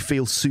of all, we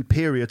feel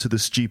superior to the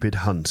stupid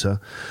hunter.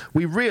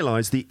 We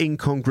realise the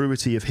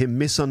incongruity of him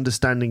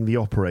misunderstanding the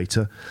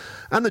operator.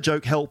 And the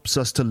joke helps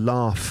us to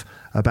laugh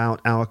about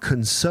our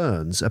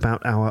concerns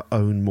about our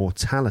own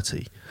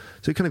mortality.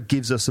 So it kind of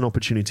gives us an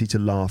opportunity to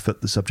laugh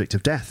at the subject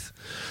of death.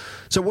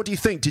 So what do you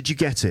think? Did you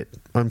get it?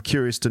 I'm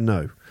curious to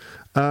know.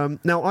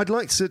 Now, I'd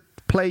like to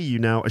play you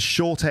now a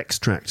short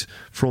extract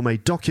from a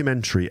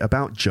documentary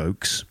about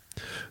jokes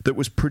that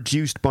was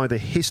produced by the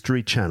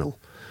History Channel.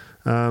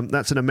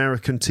 That's an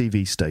American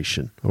TV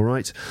station, all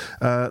right?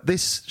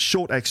 This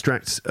short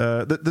extract,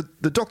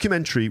 the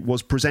documentary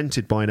was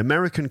presented by an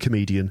American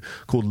comedian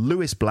called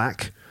Lewis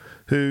Black,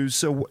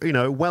 who's a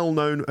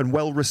well-known and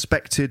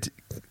well-respected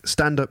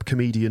stand-up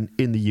comedian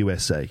in the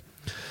USA.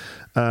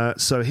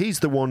 So he's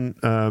the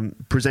one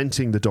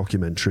presenting the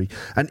documentary.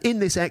 And in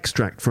this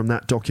extract from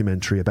that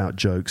documentary about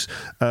jokes,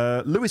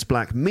 Lewis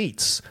Black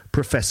meets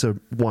Professor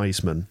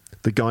Wiseman,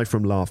 the guy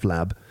from Laugh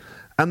Lab,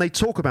 and they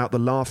talk about the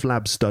Laugh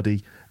Lab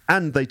study,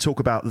 and they talk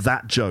about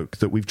that joke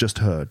that we've just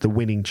heard, the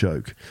winning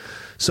joke.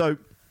 So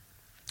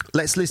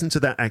let's listen to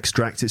that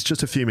extract. It's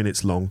just a few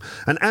minutes long.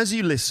 And as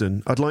you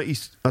listen, I'd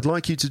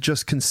like you to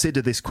just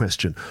consider this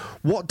question.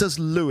 What does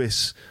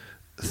Lewis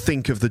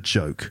think of the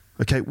joke?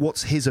 Okay,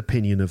 what's his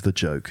opinion of the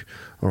joke?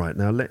 All right,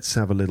 now let's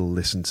have a little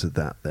listen to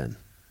that then.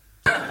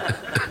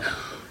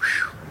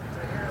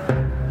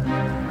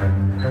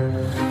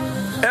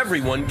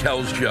 Everyone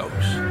tells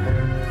jokes.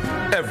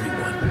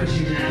 Everyone.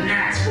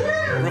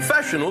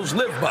 Professionals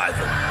live by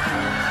them.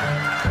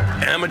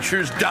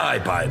 Amateurs die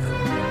by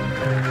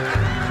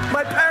them.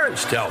 My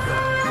parents tell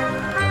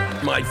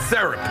them. My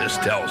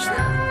therapist tells them.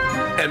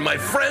 And my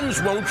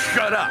friends won't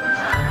shut up.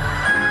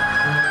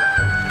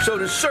 So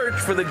to search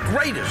for the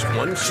greatest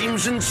one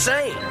seems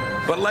insane.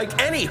 But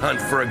like any hunt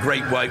for a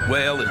great white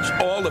whale, it's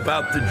all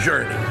about the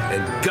journey.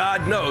 And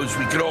God knows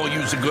we could all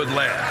use a good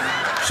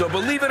laugh. So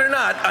believe it or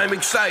not, I'm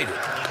excited.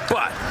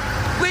 But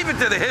leave it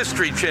to the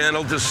History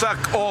Channel to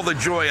suck all the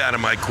joy out of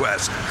my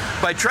quest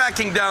by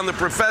tracking down the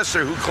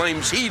professor who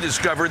claims he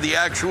discovered the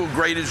actual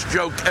greatest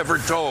joke ever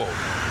told.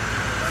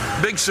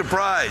 Big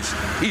surprise,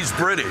 he's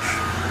British.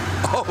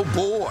 Oh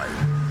boy.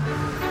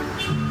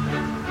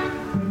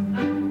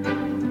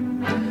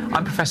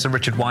 I'm Professor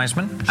Richard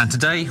Wiseman, and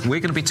today we're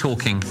going to be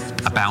talking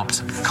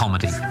about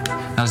comedy.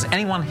 Now, does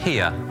anyone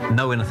here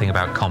know anything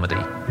about comedy?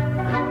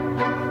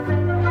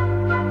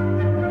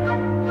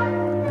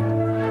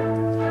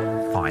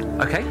 Fine.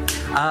 Okay.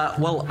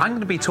 Well, I'm going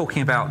to be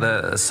talking about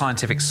the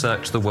scientific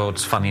search, The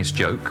World's Funniest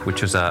Joke,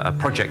 which was a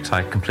project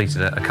I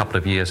completed a couple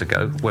of years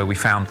ago, where we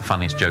found the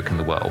funniest joke in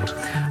the world.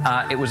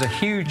 It was a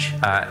huge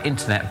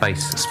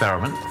internet-based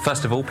experiment.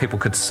 First of all, people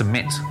could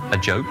submit a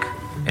joke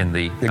in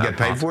the... You get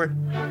paid for it?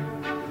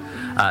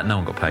 No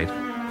one got paid.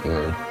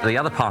 The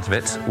other part of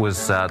it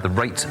was the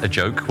Rate a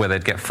Joke, where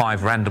they'd get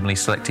 5 randomly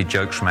selected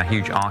jokes from our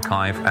huge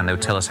archive, and they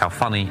would tell us how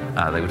funny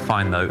they would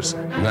find those.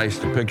 Nice,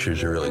 the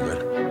pictures are really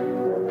good.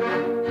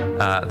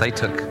 They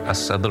took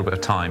us a little bit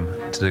of time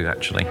to do,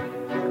 actually.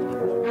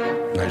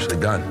 Nicely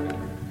done.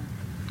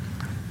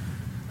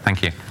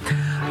 Thank you.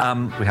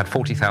 We had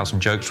 40,000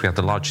 jokes. We have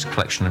the largest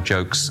collection of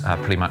jokes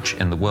pretty much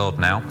in the world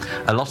now.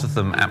 A lot of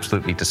them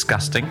absolutely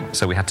disgusting,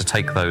 so we had to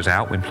take those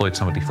out. We employed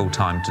somebody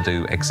full-time to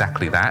do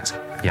exactly that.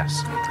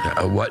 Yes.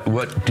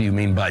 What do you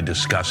mean by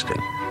disgusting?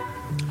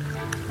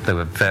 They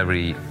were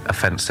very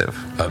offensive.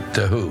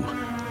 To who?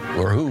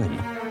 Or whom?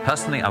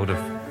 Personally, I would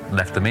have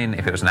left them in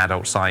if it was an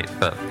adult site,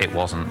 but it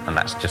wasn't, and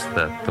that's just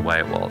the way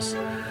it was.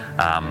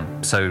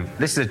 So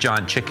this is a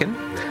giant chicken,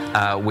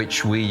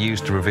 which we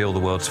used to reveal the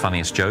world's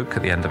funniest joke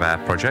at the end of our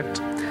project.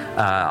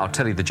 I'll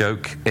tell you the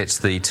joke. It's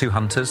the 2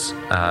 hunters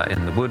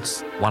in the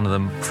woods. One of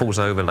them falls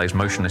over, lays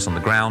motionless on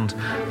the ground.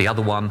 The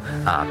other one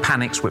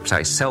panics, whips out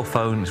his cell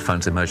phone,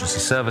 phones emergency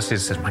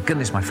services, says, "My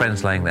goodness, my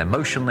friend's laying there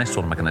motionless.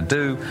 What am I going to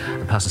do?"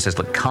 The person says,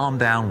 "Look, calm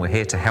down. We're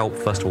here to help.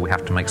 First of all, we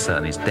have to make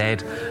certain he's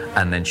dead."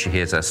 And then she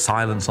hears a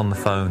silence on the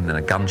phone, then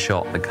a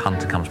gunshot. The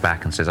hunter comes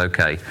back and says,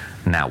 "Okay,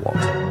 now what?"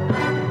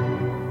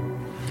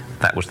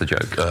 That was the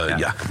joke.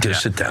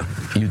 Just sit down.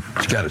 You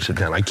got to sit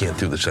down. I can't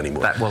do this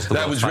anymore. That was the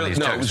world's funniest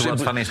joke. It's the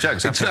world's funniest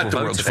joke. It's not the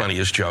world's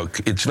funniest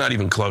joke. It's not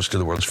even close to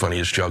the world's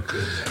funniest joke.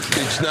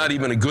 It's not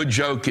even a good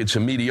joke. It's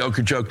a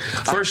mediocre joke.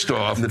 First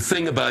off, the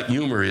thing about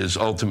humor is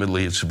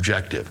ultimately it's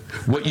subjective.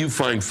 What you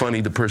find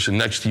funny, the person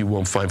next to you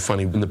won't find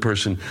funny, and the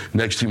person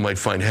next to you might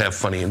find half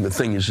funny. And the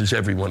thing is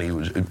everyone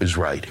is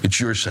right. It's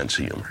your sense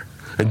of humor.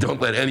 And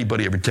don't let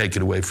anybody ever take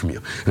it away from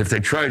you. And if they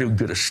try to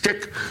get a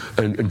stick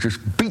and just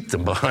beat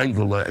them behind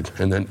the leg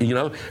and then,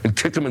 and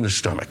kick them in the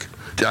stomach.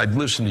 I'd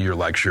listen to your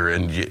lecture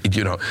and,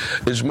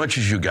 as much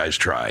as you guys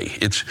try,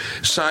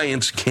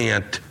 science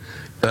can't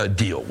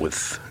deal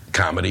with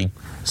comedy.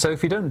 So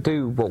if you don't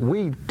do what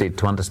we did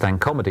to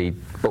understand comedy,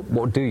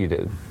 what do you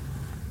do?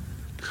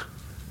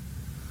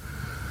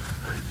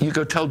 You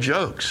go tell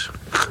jokes.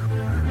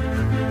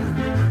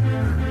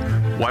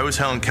 Why was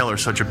Helen Keller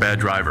such a bad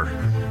driver?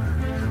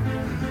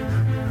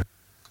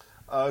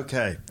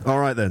 Okay. All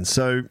right, then.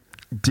 So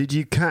Did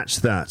you catch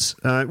that?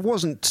 It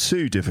wasn't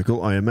too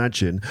difficult, I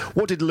imagine.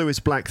 What did Lewis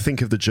Black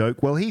think of the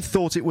joke? Well, he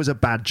thought it was a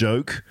bad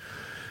joke.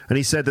 And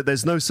he said that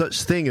there's no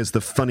such thing as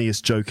the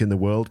funniest joke in the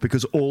world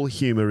because all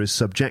humour is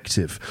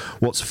subjective.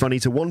 What's funny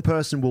to one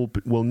person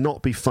will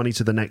not be funny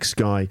to the next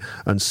guy,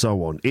 and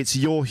so on. It's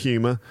your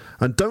humour,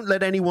 and don't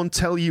let anyone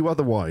tell you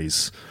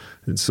otherwise.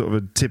 It's sort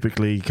of a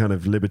typically kind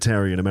of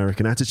libertarian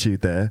American attitude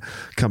there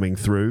coming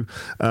through.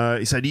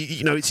 He said,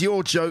 you know, it's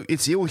your joke,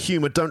 it's your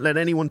humour, don't let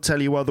anyone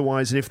tell you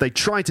otherwise, and if they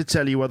try to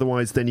tell you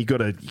otherwise, then you got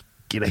to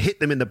hit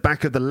them in the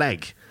back of the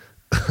leg.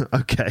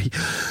 Okay.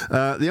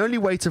 The only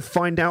way to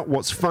find out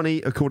what's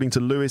funny, according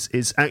to Lewis,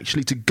 is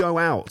actually to go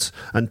out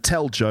and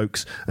tell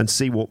jokes and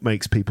see what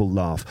makes people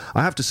laugh.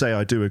 I have to say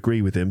I do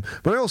agree with him,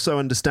 but I also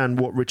understand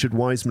what Richard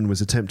Wiseman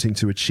was attempting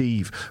to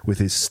achieve with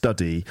his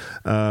study.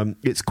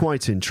 It's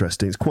quite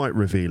interesting. It's quite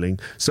revealing.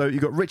 So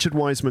you've got Richard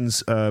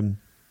Wiseman's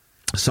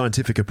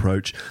scientific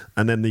approach,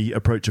 and then the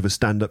approach of a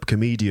stand-up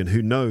comedian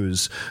who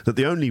knows that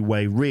the only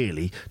way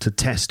really to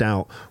test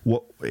out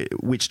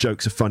which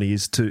jokes are funny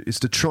is to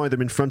try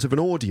them in front of an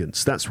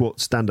audience. That's what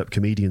stand-up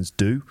comedians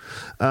do.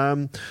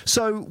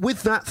 So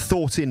with that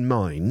thought in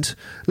mind,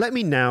 let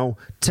me now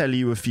tell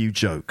you a few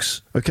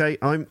jokes. Okay,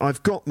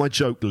 I've got my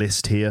joke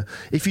list here.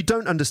 If you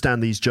don't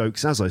understand these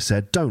jokes, as I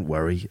said, don't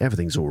worry,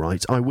 everything's all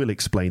right. I will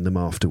explain them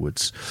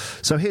afterwards.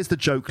 So here's the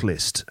joke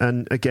list,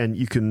 and again,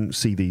 you can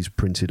see these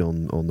printed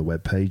on the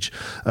web page.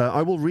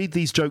 I will read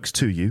these jokes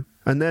to you,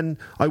 and then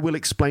I will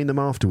explain them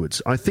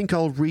afterwards. I think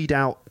I'll read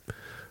out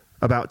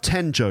about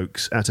 10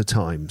 jokes at a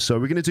time. So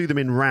we're going to do them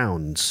in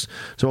rounds.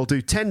 So I'll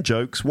do 10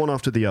 jokes, one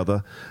after the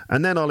other,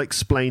 and then I'll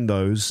explain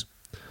those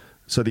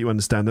so that you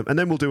understand them, and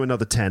then we'll do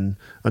another 10,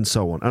 and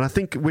so on. And I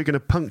think we're going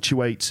to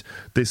punctuate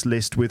this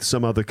list with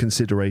some other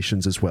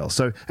considerations as well.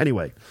 So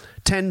anyway,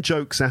 10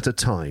 jokes at a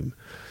time.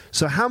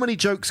 So how many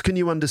jokes can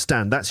you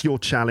understand? That's your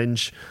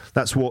challenge.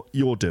 That's what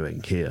you're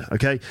doing here,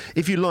 okay?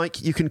 If you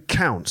like, you can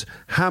count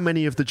how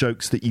many of the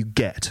jokes that you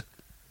get.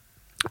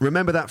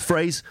 Remember that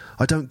phrase,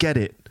 I don't get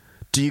it.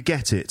 Do you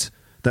get it?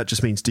 That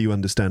just means, do you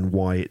understand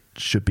why it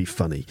should be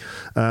funny?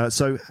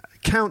 So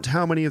count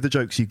how many of the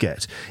jokes you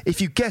get. If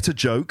you get a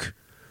joke,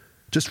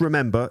 just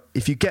remember,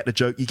 if you get a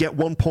joke, you get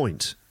 1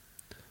 point.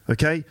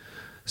 Okay?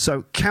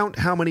 So count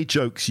how many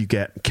jokes you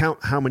get. Count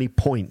how many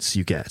points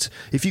you get.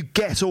 If you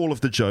get all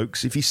of the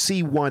jokes, if you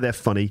see why they're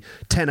funny,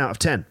 10 out of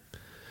 10.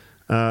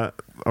 All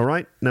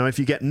right? Now, if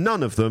you get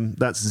none of them,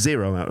 that's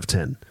 0 out of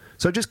 10.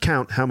 So just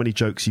count how many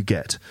jokes you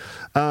get.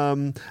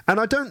 And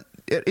I don't...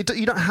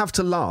 you don't have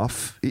to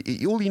laugh.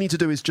 All you need to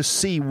do is just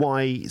see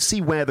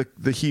where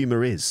the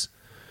humour is.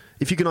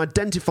 If you can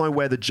identify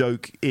where the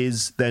joke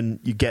is, then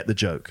you get the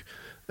joke.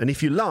 And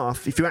if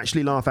you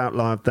actually laugh out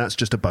loud, that's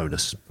just a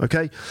bonus.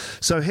 Okay?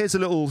 So here's a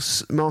little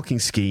marking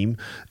scheme.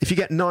 If you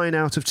get 9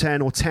 out of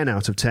 10 or 10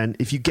 out of 10,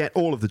 if you get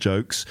all of the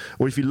jokes,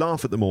 or if you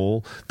laugh at them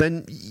all,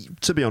 then,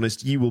 to be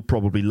honest, you will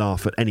probably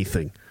laugh at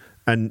anything.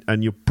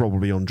 And you're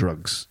probably on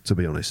drugs, to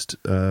be honest.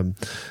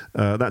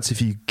 That's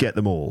if you get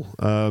them all.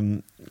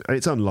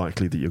 It's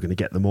unlikely that you're going to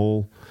get them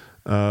all.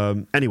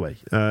 Anyway,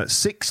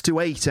 6 to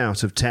 8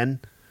 out of 10.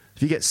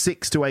 If you get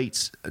 6 to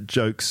 8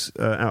 jokes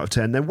out of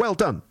 10, then well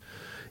done.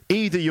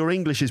 Either your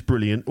English is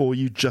brilliant or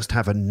you just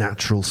have a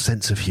natural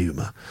sense of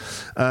humour.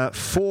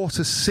 4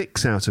 to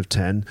 6 out of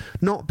 10,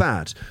 not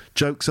bad.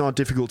 Jokes are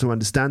difficult to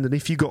understand, and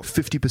if you got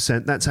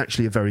 50%, that's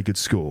actually a very good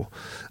score.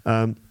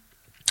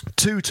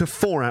 2 to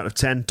 4 out of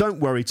 10. Don't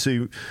worry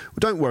too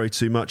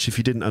much if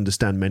you didn't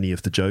understand many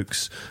of the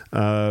jokes.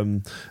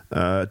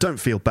 Don't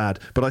feel bad,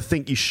 but I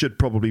think you should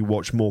probably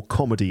watch more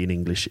comedy in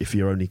English if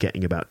you're only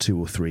getting about 2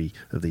 or 3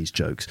 of these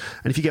jokes.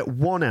 And if you get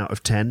 1 out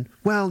of 10,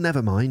 well,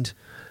 never mind.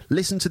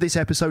 Listen to this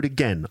episode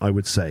again, I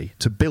would say,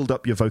 to build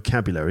up your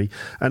vocabulary,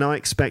 and I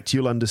expect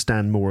you'll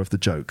understand more of the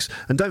jokes.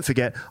 And don't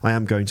forget, I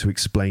am going to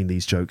explain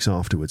these jokes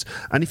afterwards.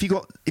 And if you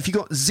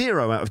got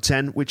 0 out of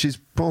 10, which is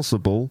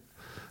possible,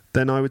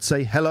 then I would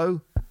say, hello,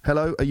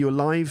 are you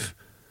alive?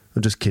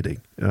 I'm just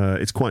kidding.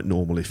 It's quite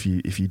normal if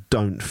you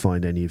don't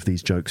find any of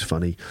these jokes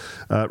funny.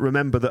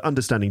 Remember that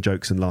understanding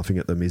jokes and laughing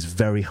at them is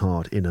very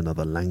hard in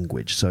another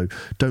language, so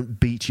don't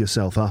beat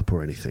yourself up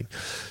or anything.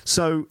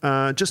 So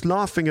just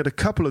laughing at a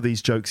couple of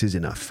these jokes is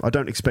enough. I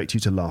don't expect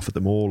you to laugh at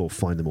them all or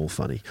find them all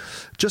funny.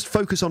 Just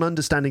focus on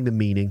understanding the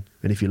meaning,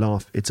 and if you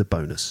laugh, it's a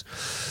bonus.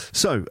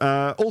 So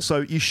also,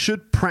 you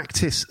should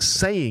practice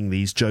saying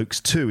these jokes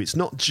too. It's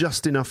not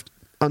just enough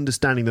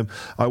understanding them.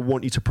 I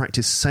want you to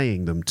practice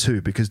saying them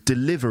too, because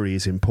delivery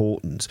is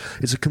important.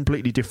 It's a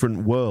completely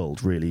different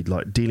world, really,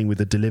 like dealing with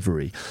the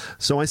delivery.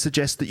 So I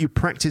suggest that you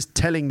practice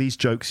telling these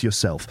jokes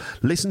yourself.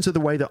 Listen to the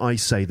way that I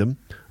say them,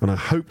 and I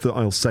hope that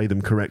I'll say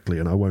them correctly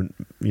and I won't,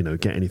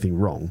 get anything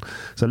wrong.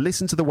 So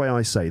listen to the way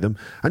I say them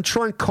and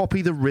try and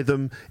copy the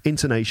rhythm,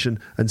 intonation,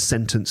 and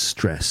sentence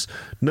stress.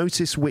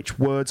 Notice which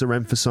words are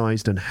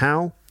emphasized and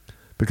how,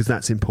 because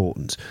that's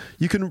important.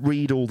 You can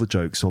read all the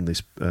jokes on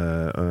this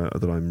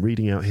that I'm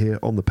reading out here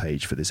on the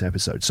page for this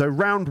episode. So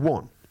round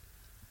 1.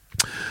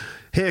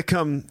 Here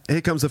comes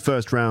the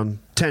first round,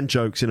 10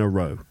 jokes in a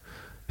row.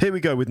 Here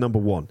we go with number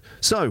 1.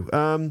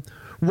 So,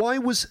 Why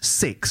was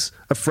 6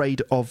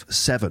 afraid of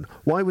 7?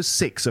 Why was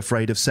 6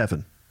 afraid of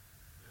 7?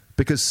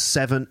 Because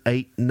 7,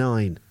 8,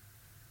 9.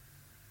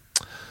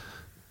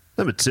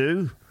 Number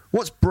 2,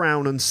 what's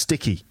brown and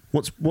sticky?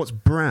 What's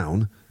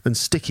brown and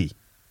sticky?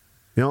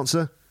 The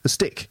answer, a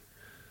stick.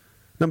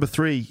 Number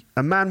 3,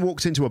 a man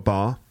walked into a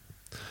bar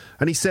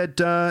and he said,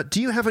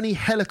 do you have any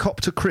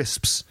helicopter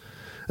crisps?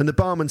 And the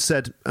barman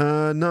said,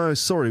 no,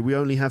 sorry, we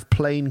only have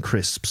plain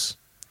crisps.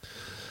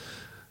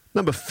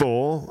 Number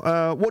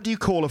 4, what do you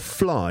call a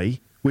fly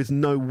with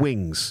no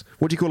wings?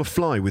 What do you call a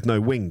fly with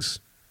no wings?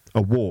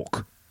 A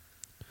walk.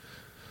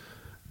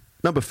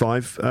 Number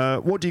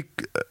 5, what do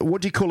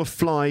you call a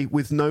fly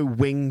with no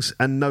wings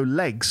and no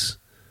legs?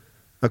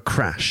 A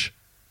crash.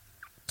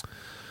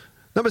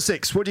 Number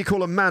 6, what do you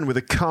call a man with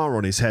a car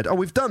on his head? Oh,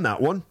 we've done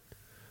that one.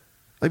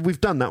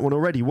 We've done that one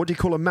already. What do you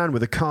call a man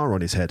with a car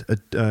on his head?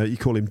 You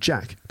call him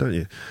Jack, don't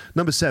you?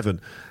 Number 7,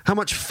 how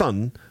much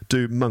fun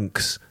do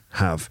monks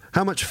have?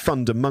 How much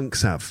fun do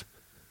monks have?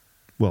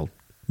 Well,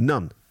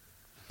 none.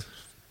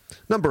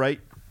 Number 8,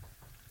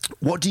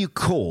 what do you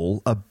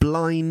call a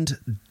blind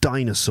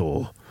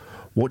dinosaur?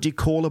 What do you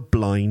call a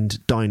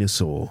blind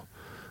dinosaur?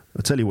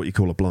 I'll tell you what you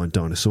call a blind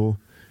dinosaur.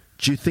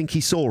 Do you think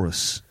he saw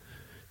us?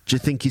 Do you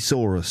think he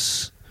saw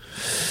us?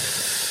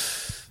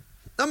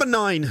 Number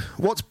 9,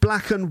 what's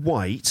black and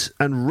white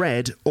and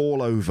red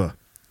all over?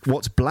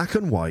 What's black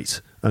and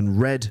white and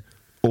red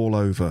all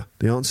over?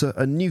 The answer,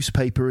 a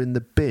newspaper in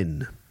the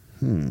bin.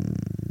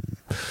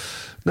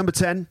 Number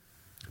 10,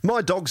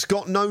 my dog's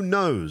got no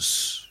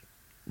nose.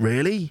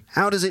 Really?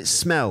 How does it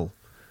smell?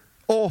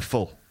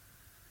 Awful.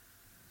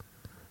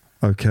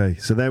 Okay,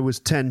 so there was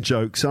 10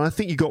 jokes, and I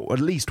think you got at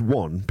least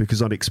one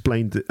because I'd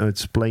explained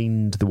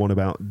the one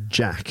about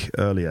Jack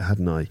earlier,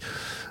 hadn't I?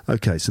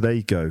 Okay, so there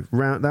you go.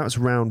 That was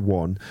round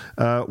 1.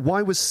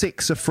 Why was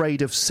 6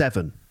 afraid of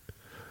 7?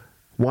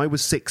 Why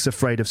was 6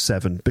 afraid of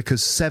 7?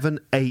 Because 7,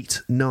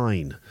 8,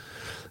 9.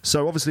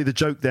 So obviously the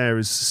joke there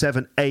is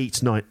 7,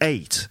 8, 9.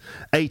 8.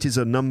 8 is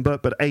a number,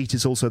 but 8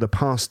 is also the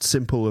past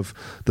simple of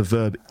the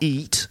verb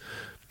eat.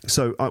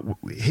 So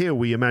here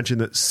we imagine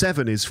that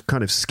 7 is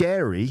kind of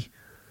scary,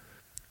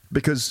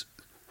 because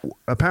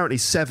apparently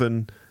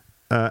 7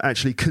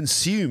 actually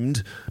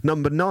consumed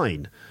number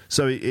 9.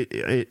 So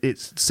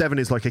it's 7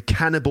 is like a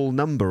cannibal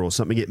number or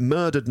something. It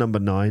murdered number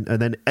 9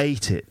 and then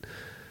ate it.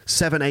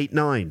 7, 8,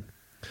 9.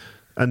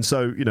 And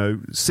so,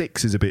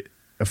 6 is a bit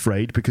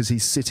afraid because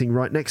he's sitting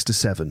right next to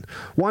 7.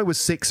 Why was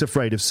 6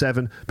 afraid of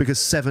 7? Because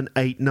 7,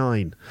 8,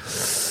 9.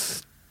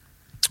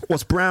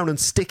 What's brown and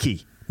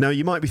sticky? Now,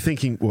 you might be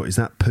thinking, what, is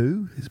that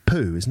poo? It's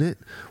poo, isn't it?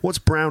 What's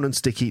brown and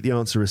sticky? The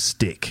answer is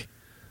stick.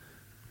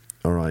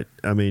 All right,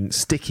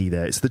 sticky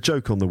there. It's the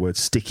joke on the word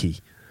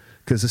sticky.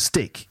 Because a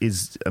stick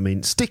is,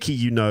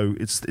 sticky,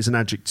 it's an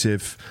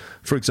adjective.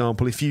 For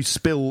example, if you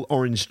spill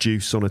orange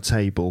juice on a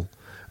table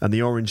and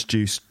the orange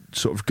juice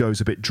sort of goes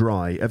a bit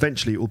dry,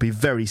 eventually it will be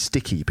very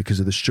sticky because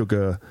of the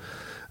sugar.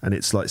 And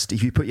it's like,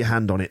 if you put your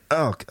hand on it,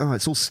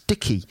 it's all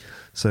sticky.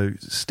 So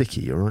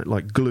sticky, all right?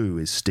 Like glue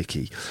is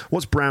sticky.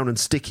 What's brown and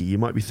sticky? You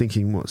might be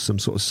thinking, what, some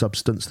sort of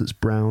substance that's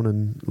brown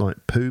and like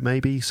poo,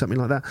 maybe? Something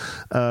like that.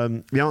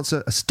 The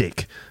answer, a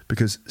stick.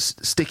 Because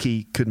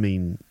sticky could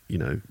mean,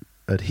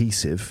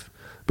 adhesive.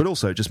 But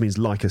also it just means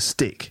like a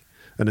stick.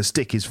 And a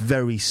stick is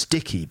very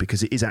sticky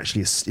because it is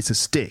actually it's a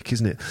stick,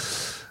 isn't it?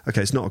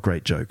 Okay, it's not a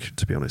great joke,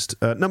 to be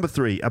honest. Number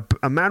 3,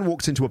 a man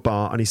walked into a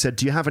bar and he said,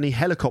 do you have any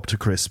helicopter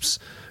crisps?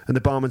 And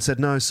the barman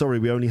said, no, sorry,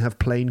 we only have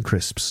plain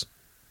crisps.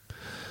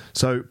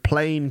 So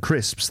plain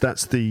crisps,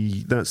 that's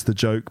the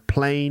joke.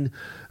 Plain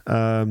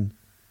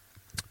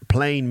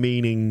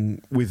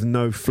meaning with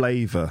no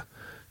flavour,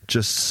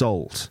 just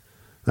salt.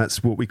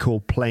 That's what we call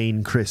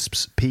plain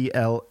crisps.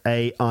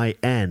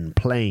 Plain,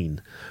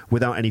 plain,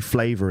 without any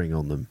flavouring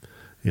on them.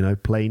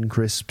 Plain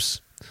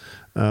crisps.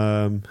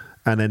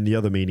 And then the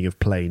other meaning of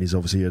plane is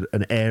obviously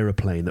an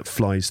aeroplane that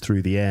flies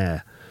through the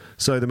air.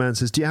 So the man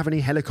says, do you have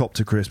any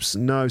helicopter crisps?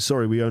 No,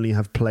 sorry, we only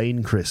have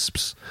plain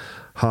crisps.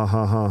 Ha,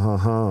 ha, ha, ha,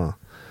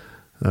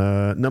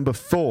 ha. Number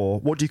 4,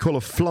 what do you call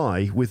a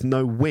fly with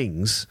no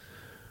wings?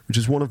 Which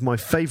is one of my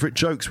favourite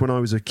jokes when I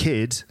was a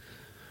kid.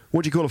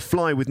 What do you call a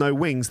fly with no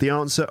wings? The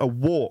answer, a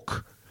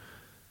walk.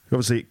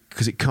 Obviously,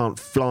 because it can't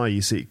fly,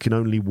 you see, it can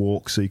only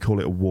walk, so you call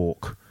it a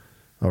walk.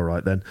 All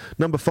right, then.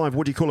 Number 5,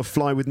 what do you call a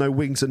fly with no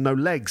wings and no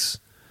legs?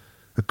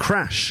 A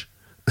crash.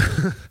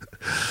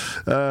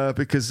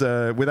 Because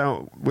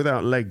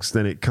without legs,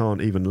 then it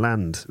can't even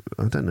land.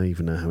 I don't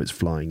even know how it's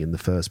flying in the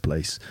first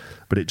place,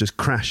 but it just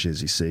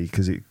crashes, you see,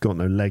 because it got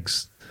no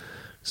legs.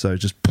 So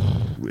just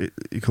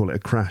you call it a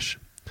crash.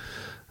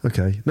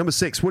 Okay. Number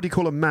 6, what do you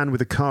call a man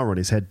with a car on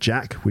his head?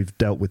 Jack. We've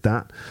dealt with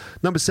that.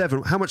 Number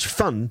 7, how much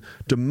fun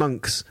do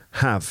monks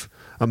have?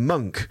 A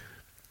monk,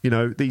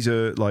 these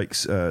are like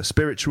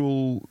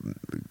spiritual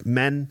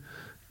men.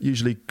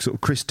 Usually sort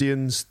of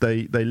Christians.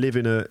 They live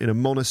in a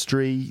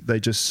monastery. They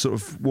just sort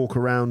of walk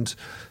around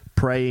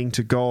praying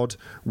to God,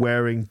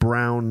 wearing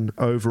brown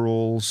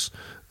overalls.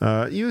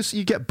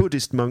 You get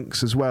Buddhist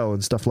monks as well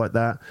and stuff like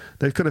that.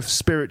 They're kind of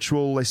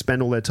spiritual. They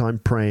spend all their time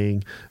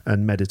praying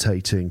and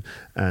meditating.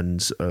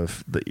 And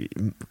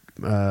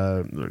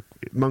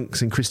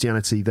monks in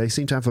Christianity, they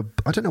seem to have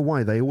I don't know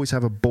why, they always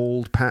have a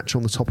bald patch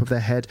on the top of their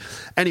head.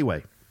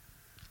 Anyway,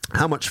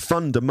 how much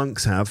fun do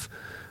monks have?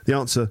 The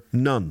answer,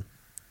 none.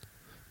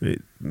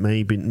 It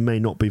may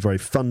not be very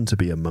fun to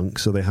be a monk,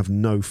 so they have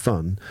no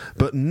fun.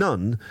 But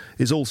nun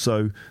is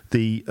also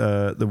the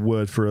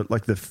word for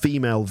like the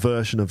female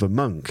version of a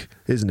monk,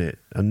 isn't it?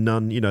 A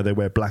nun, they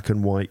wear black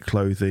and white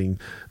clothing.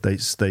 They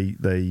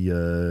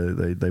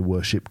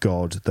worship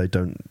God. They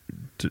don't,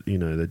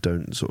 they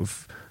don't sort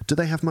of. Do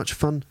they have much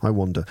fun? I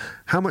wonder.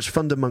 How much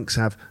fun do monks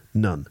have?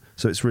 None.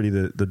 So it's really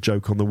the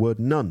joke on the word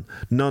none.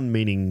 None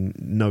meaning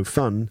no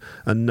fun,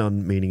 and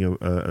nun meaning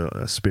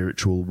a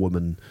spiritual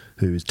woman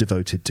who is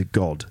devoted to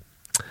God.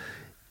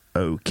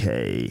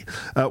 Okay.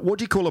 What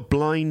do you call a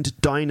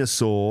blind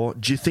dinosaur?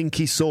 Do you think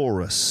he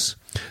saw us?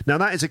 Now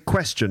that is a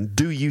question.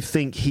 Do you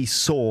think he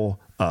saw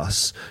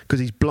us? Because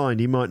he's blind,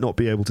 he might not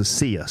be able to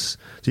see us.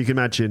 So you can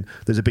imagine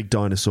there's a big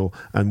dinosaur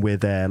and we're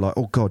there like,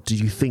 oh God, do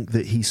you think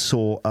that he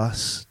saw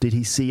us? Did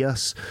he see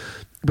us?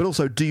 But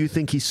also, do you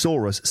think he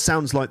saw us?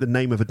 Sounds like the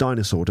name of a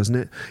dinosaur, doesn't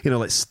it?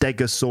 Like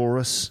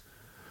Stegosaurus,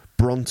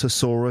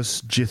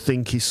 Brontosaurus. Do you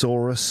think he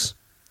saw us?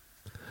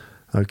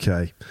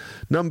 Okay.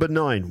 Number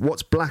 9.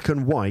 What's black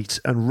and white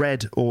and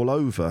red all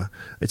over?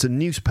 It's a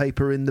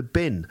newspaper in the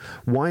bin.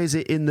 Why is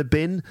it in the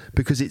bin?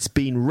 Because it's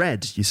been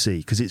read, you see,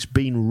 because it's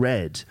been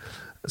read.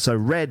 So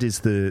red is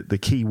the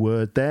key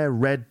word there.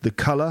 Red, the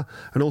colour,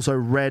 and also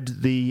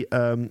red, the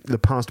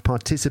past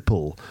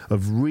participle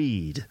of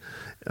read.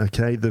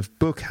 Okay, the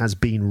book has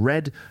been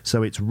read,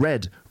 so it's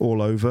red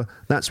all over.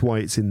 That's why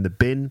it's in the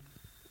bin.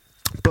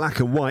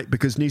 Black and white,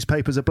 because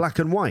newspapers are black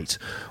and white.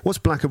 What's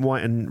black and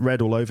white and red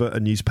all over?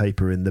 A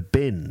newspaper in the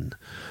bin.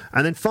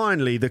 And then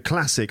finally, the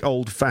classic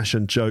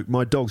old-fashioned joke,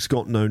 my dog's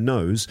got no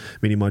nose,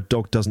 meaning my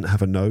dog doesn't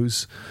have a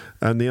nose.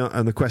 And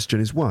the question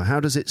is, well, how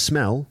does it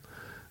smell?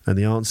 And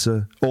the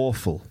answer,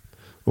 awful.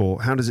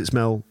 Or how does it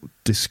smell?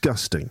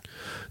 Disgusting.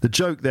 The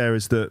joke there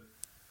is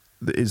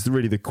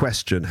really the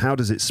question. How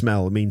does it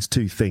smell? It means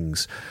two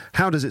things.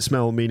 How does it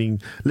smell?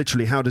 Meaning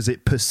literally, how does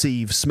it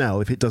perceive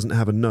smell if it doesn't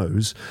have a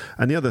nose?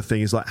 And the other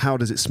thing is like, how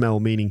does it smell?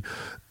 Meaning,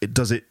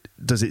 does it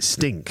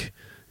stink?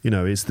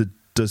 Does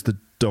the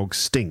dog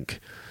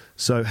stink?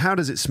 So how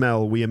does it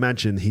smell? We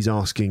imagine he's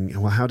asking,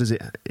 well, how does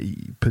it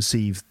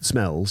perceive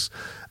smells?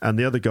 And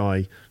the other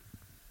guy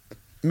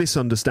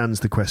misunderstands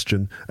the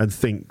question and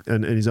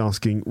is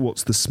asking,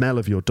 what's the smell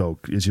of your dog?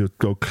 Is your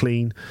dog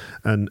clean?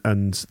 And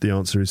the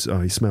answer is,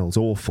 he smells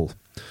awful.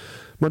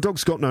 My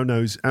dog's got no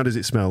nose. How does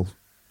it smell?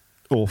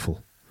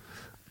 Awful.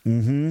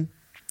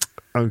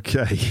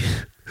 Okay.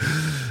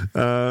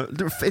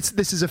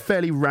 This is a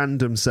fairly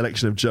random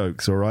selection of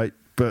jokes, all right?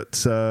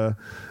 But I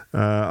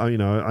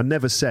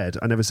never said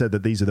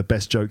that these are the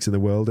best jokes in the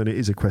world, and it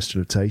is a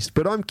question of taste.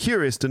 But I'm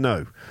curious to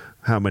know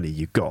how many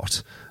you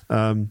got.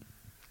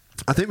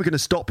 I think we're going to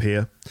stop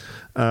here.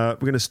 We're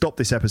going to stop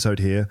this episode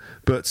here,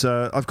 but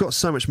I've got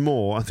so much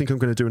more. I think I'm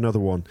going to do another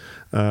one,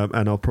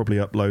 and I'll probably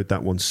upload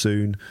that one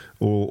soon,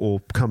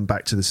 or come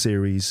back to the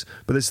series.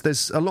 But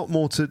there's a lot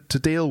more to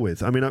deal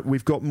with. I mean,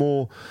 we've got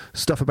more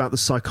stuff about the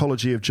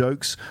psychology of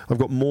jokes. I've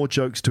got more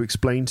jokes to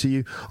explain to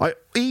you. I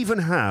even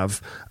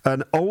have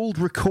an old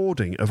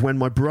recording of when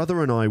my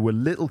brother and I were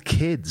little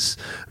kids,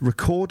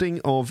 recording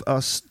of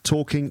us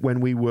talking when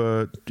we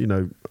were,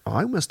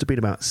 I must have been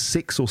about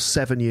 6 or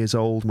 7 years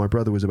old. My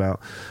brother was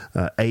about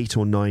 8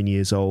 or 9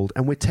 years old,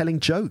 and we're telling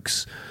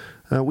jokes.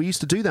 We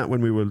used to do that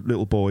when we were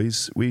little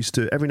boys. We used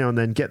to every now and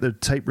then get the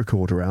tape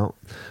recorder out,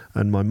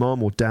 and my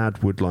mum or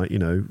dad would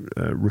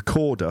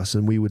record us,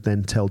 and we would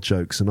then tell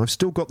jokes. And I've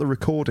still got the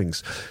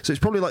recordings, so it's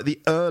probably like the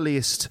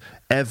earliest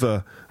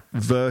ever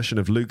version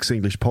of Luke's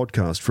English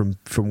podcast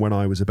from when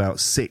I was about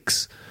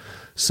 6.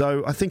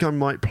 So I think I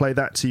might play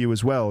that to you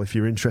as well if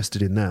you're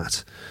interested in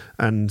that,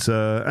 and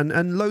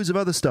loads of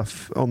other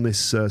stuff on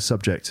this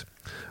subject.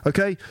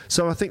 Okay,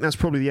 so I think that's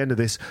probably the end of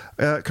this.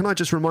 Can I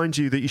just remind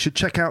you that you should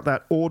check out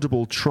that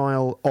Audible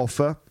trial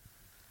offer.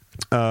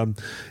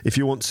 If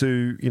you want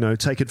to,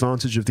 take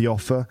advantage of the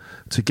offer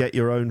to get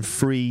your own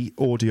free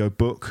audio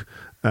book,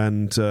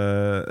 and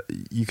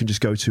you can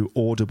just go to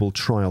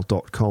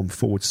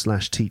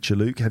audibletrial.com/Teacher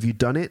Luke. Have you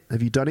done it?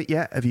 Have you done it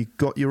yet? Have you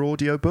got your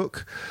audio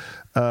book?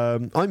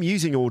 I'm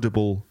using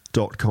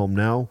Audible.com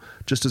now,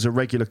 just as a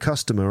regular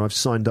customer. I've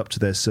signed up to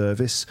their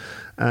service,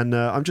 and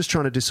I'm just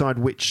trying to decide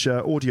which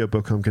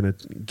audiobook I'm going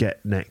to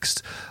get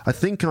next. I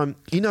think I'm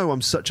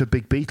such a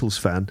big Beatles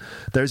fan.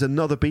 There's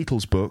another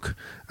Beatles book,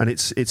 and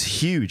it's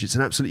huge. It's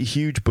an absolutely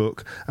huge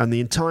book, and the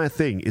entire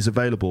thing is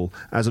available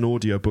as an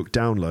audiobook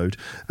download,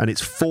 and it's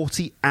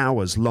 40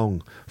 hours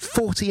long.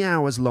 40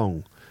 hours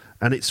long,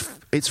 and it's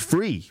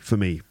free for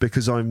me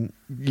because I'm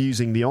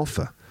using the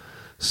offer.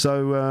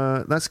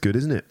 So that's good,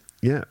 isn't it?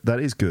 Yeah,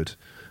 that is good.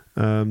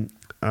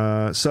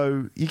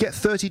 So you get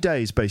 30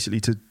 days basically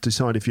to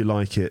decide if you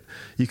like it.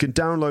 You can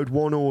download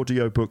one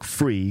audiobook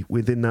free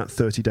within that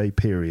 30-day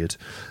period.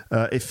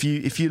 If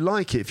you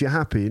like it, if you're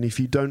happy, and if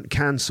you don't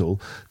cancel,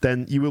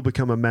 then you will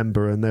become a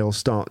member and they'll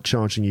start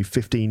charging you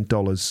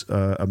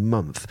 $15 a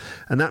month.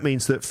 And that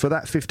means that for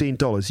that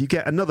 $15, you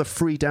get another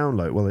free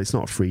download. Well, it's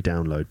not a free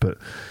download, but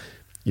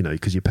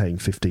because you're paying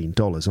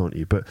 $15, aren't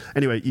you? But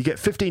anyway, you get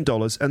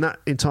 $15 and that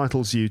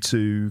entitles you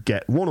to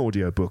get one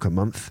audiobook a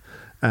month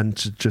and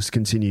to just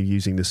continue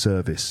using the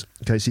service.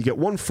 Okay, so you get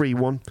one free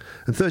one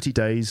and 30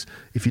 days.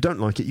 If you don't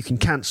like it, you can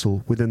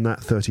cancel within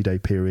that 30-day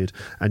period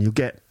and you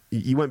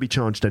won't be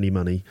charged any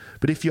money.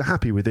 But if you're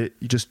happy with it,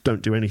 you just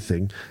don't do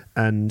anything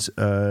and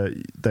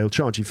they'll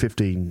charge you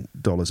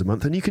 $15 a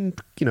month and you can,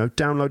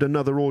 download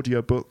another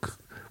audiobook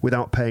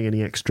without paying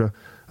any extra.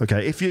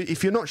 Okay,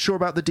 if you're not sure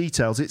about the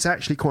details, it's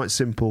actually quite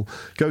simple.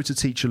 Go to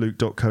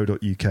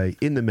teacherluke.co.uk.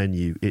 In the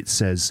menu, it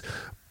says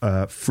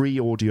free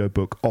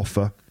audiobook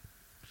offer.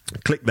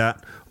 Click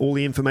that. All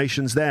the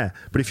information's there.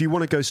 But if you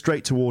want to go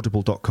straight to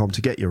audible.com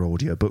to get your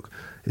audiobook,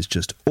 it's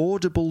just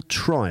Audible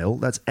Trial.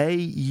 That's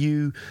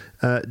AUDIBLE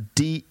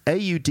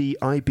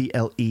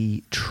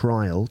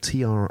trial,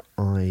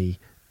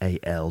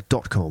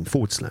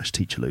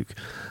 TRIAL.com/TeacherLuke.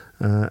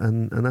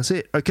 And that's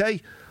it.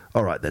 Okay?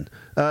 All right then.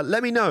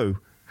 Let me know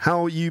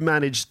how you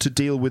managed to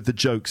deal with the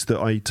jokes that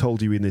I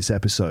told you in this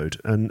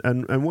episode.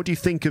 And what do you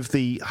think of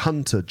the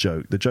hunter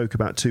joke, the joke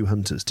about two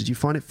hunters? Did you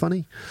find it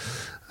funny?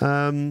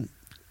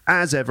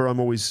 As ever, I'm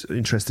always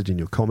interested in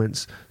your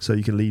comments, so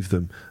you can leave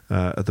them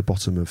at the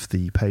bottom of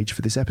the page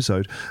for this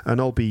episode, and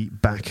I'll be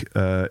back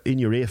in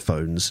your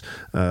earphones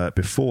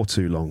before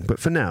too long. But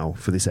for now,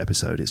 for this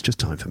episode, it's just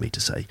time for me to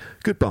say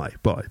goodbye.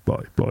 Bye.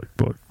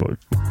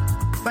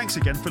 Thanks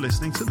again for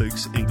listening to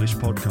Luke's English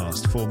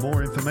Podcast. For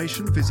more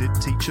information, visit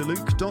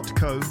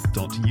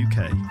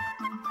teacherluke.co.uk.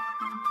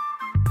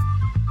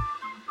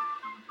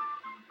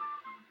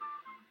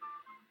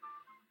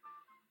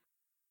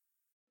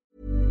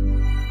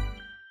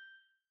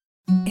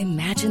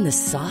 Imagine the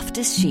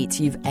softest sheets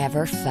you've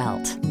ever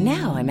felt.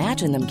 Now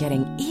imagine them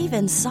getting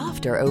even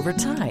softer over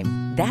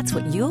time. That's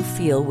what you'll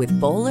feel with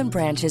Boll &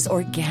 Branch's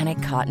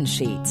organic cotton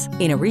sheets.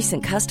 In a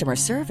recent customer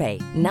survey,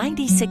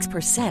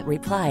 96%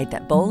 replied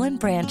that Boll &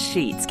 Branch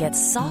sheets get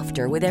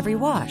softer with every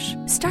wash.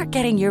 Start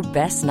getting your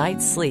best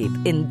night's sleep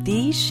in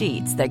these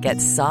sheets that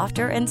get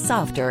softer and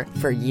softer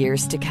for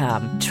years to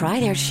come. Try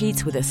their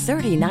sheets with a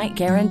 30-night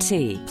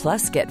guarantee.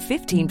 Plus, get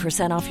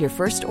 15% off your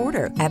first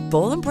order at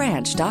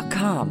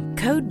bollandbranch.com.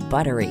 Code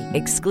BUTTERY.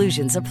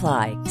 Exclusions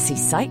apply. See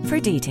site for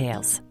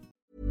details.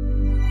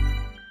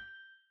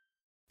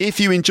 If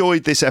you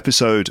enjoyed this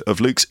episode of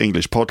Luke's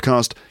English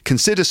Podcast,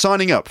 consider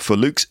signing up for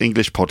Luke's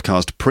English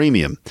Podcast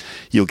Premium.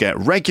 You'll get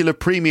regular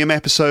premium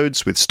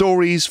episodes with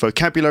stories,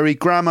 vocabulary,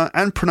 grammar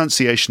and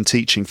pronunciation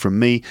teaching from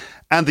me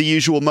and the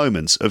usual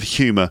moments of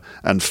humour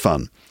and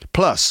fun.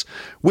 Plus,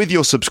 with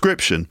your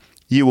subscription,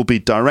 you will be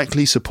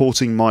directly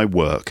supporting my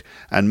work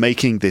and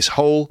making this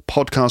whole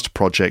podcast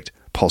project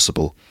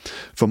possible.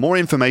 For more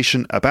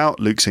information about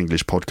Luke's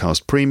English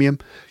Podcast Premium,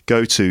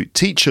 go to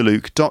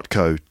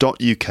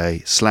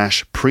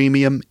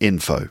teacherluke.co.uk/premium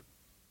info.